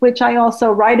point, which I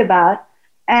also write about,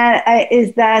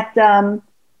 is that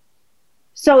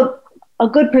so a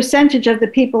good percentage of the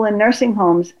people in nursing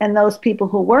homes and those people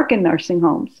who work in nursing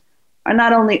homes are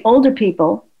not only older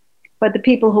people, but the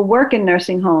people who work in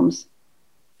nursing homes,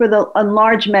 in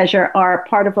large measure, are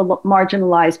part of a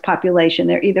marginalized population.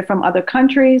 They're either from other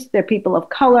countries, they're people of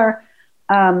color.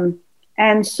 And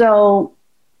so,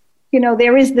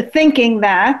 there is the thinking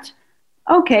that,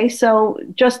 okay, so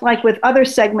just like with other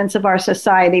segments of our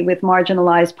society with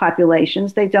marginalized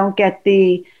populations, they don't get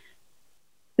the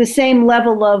same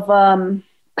level of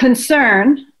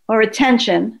concern or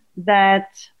attention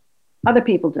that other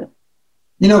people do.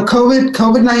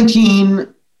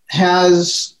 COVID-19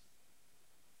 has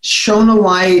shone a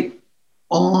light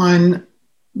on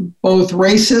both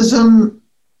racism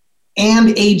and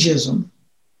ageism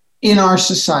in our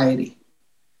society.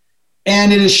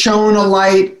 And it has shown a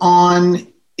light on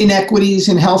inequities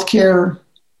in healthcare,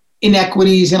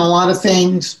 inequities in a lot of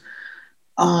things.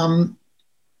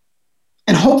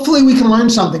 And hopefully we can learn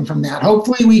something from that.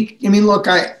 Hopefully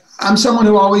I'm someone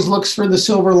who always looks for the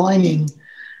silver lining.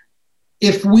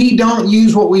 If we don't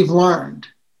use what we've learned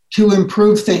to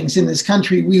improve things in this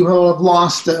country, we will have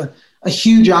lost a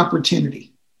huge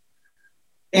opportunity.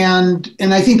 And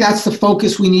I think that's the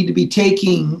focus we need to be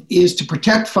taking, is to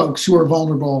protect folks who are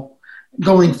vulnerable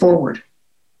going forward.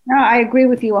 No, I agree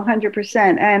with you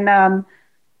 100%. And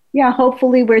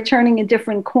hopefully we're turning a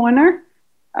different corner.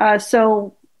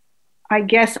 So I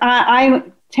guess I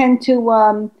tend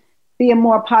to be a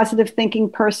more positive thinking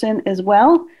person as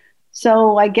well.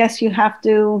 So I guess you have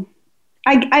to,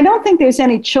 I don't think there's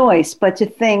any choice but to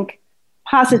think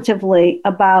positively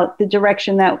about the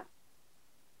direction that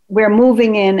we're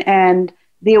moving in and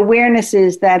the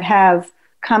awarenesses that have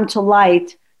come to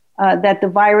light that the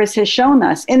virus has shown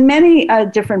us in many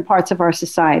different parts of our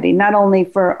society, not only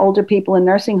for older people in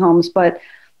nursing homes, but,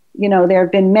 you know, there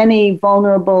have been many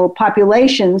vulnerable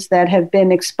populations that have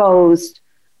been exposed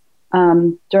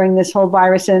during this whole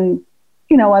virus and,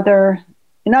 you know,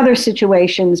 in other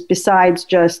situations besides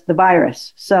just the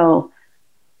virus. So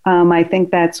I think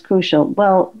that's crucial.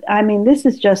 Well, I mean, this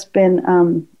has just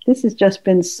been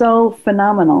so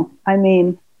phenomenal. I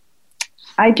mean,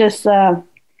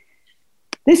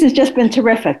 this has just been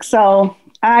terrific. So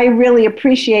I really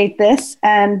appreciate this.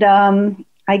 And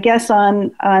I guess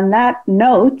on that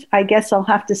note, I guess I'll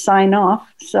have to sign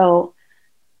off. So,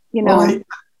 you know. Well,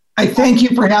 I thank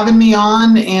you for having me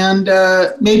on. And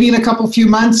maybe in a few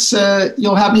months,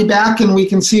 you'll have me back and we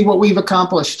can see what we've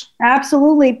accomplished.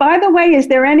 Absolutely. By the way, is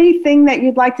there anything that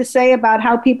you'd like to say about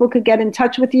how people could get in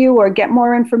touch with you or get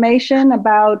more information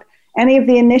about any of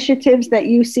the initiatives that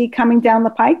you see coming down the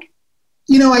pike?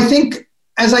 You know, I think,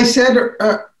 as I said,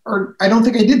 or I don't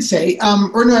think I did say,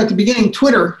 or no, at the beginning,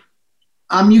 Twitter,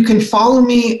 you can follow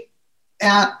me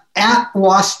at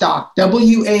Wasdoc,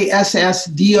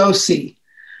 WASSDOC.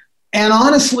 And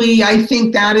honestly, I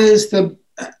think that is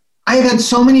I have had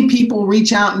so many people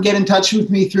reach out and get in touch with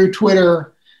me through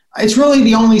Twitter. It's really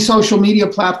the only social media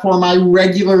platform I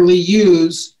regularly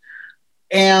use.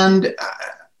 And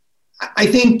I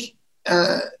think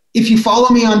if you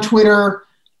follow me on Twitter,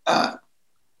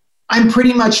 I'm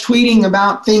pretty much tweeting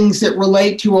about things that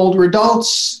relate to older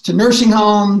adults, to nursing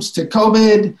homes, to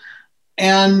COVID.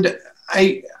 And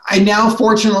I now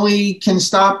fortunately can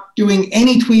stop doing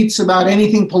any tweets about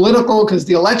anything political because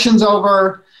the election's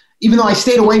over, even though I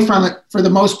stayed away from it for the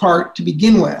most part to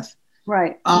begin with.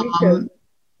 Right.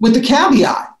 With the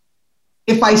caveat,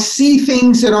 if I see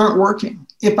things that aren't working,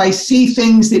 if I see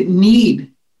things that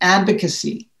need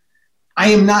advocacy, I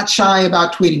am not shy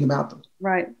about tweeting about them.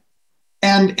 Right.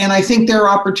 And I think there are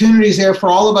opportunities there for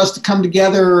all of us to come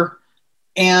together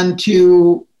and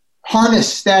to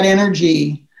harness that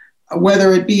energy,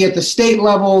 whether it be at the state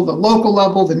level, the local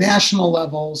level, the national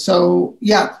level. So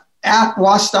yeah, at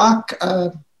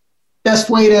Wasdoc, best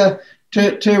way to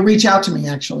reach out to me,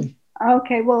 actually.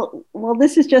 Okay, well,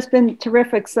 this has just been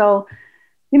terrific. So,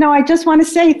 you know, I just want to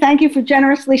say thank you for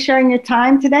generously sharing your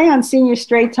time today on Senior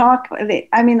Straight Talk.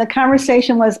 I mean, the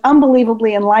conversation was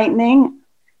unbelievably enlightening.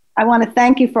 I want to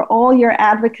thank you for all your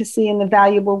advocacy and the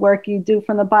valuable work you do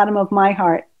from the bottom of my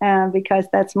heart, because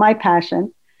that's my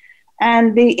passion,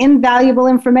 and the invaluable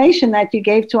information that you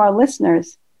gave to our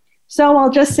listeners. So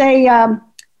I'll just say,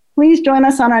 please join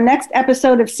us on our next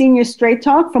episode of Senior Straight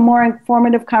Talk for more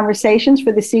informative conversations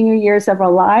for the senior years of our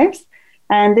lives.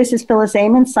 And this is Phyllis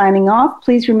Amon signing off.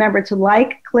 Please remember to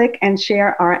like, click, and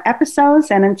share our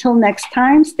episodes. And until next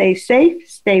time, stay safe,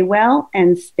 stay well,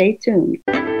 and stay tuned.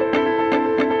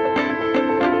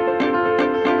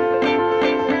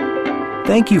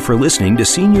 Thank you for listening to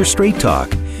Senior Straight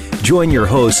Talk. Join your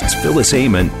hosts Phyllis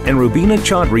Amon and Rubina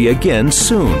Chaudhry again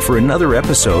soon for another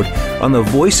episode on the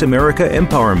Voice America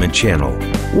Empowerment Channel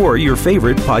or your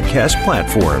favorite podcast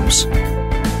platforms.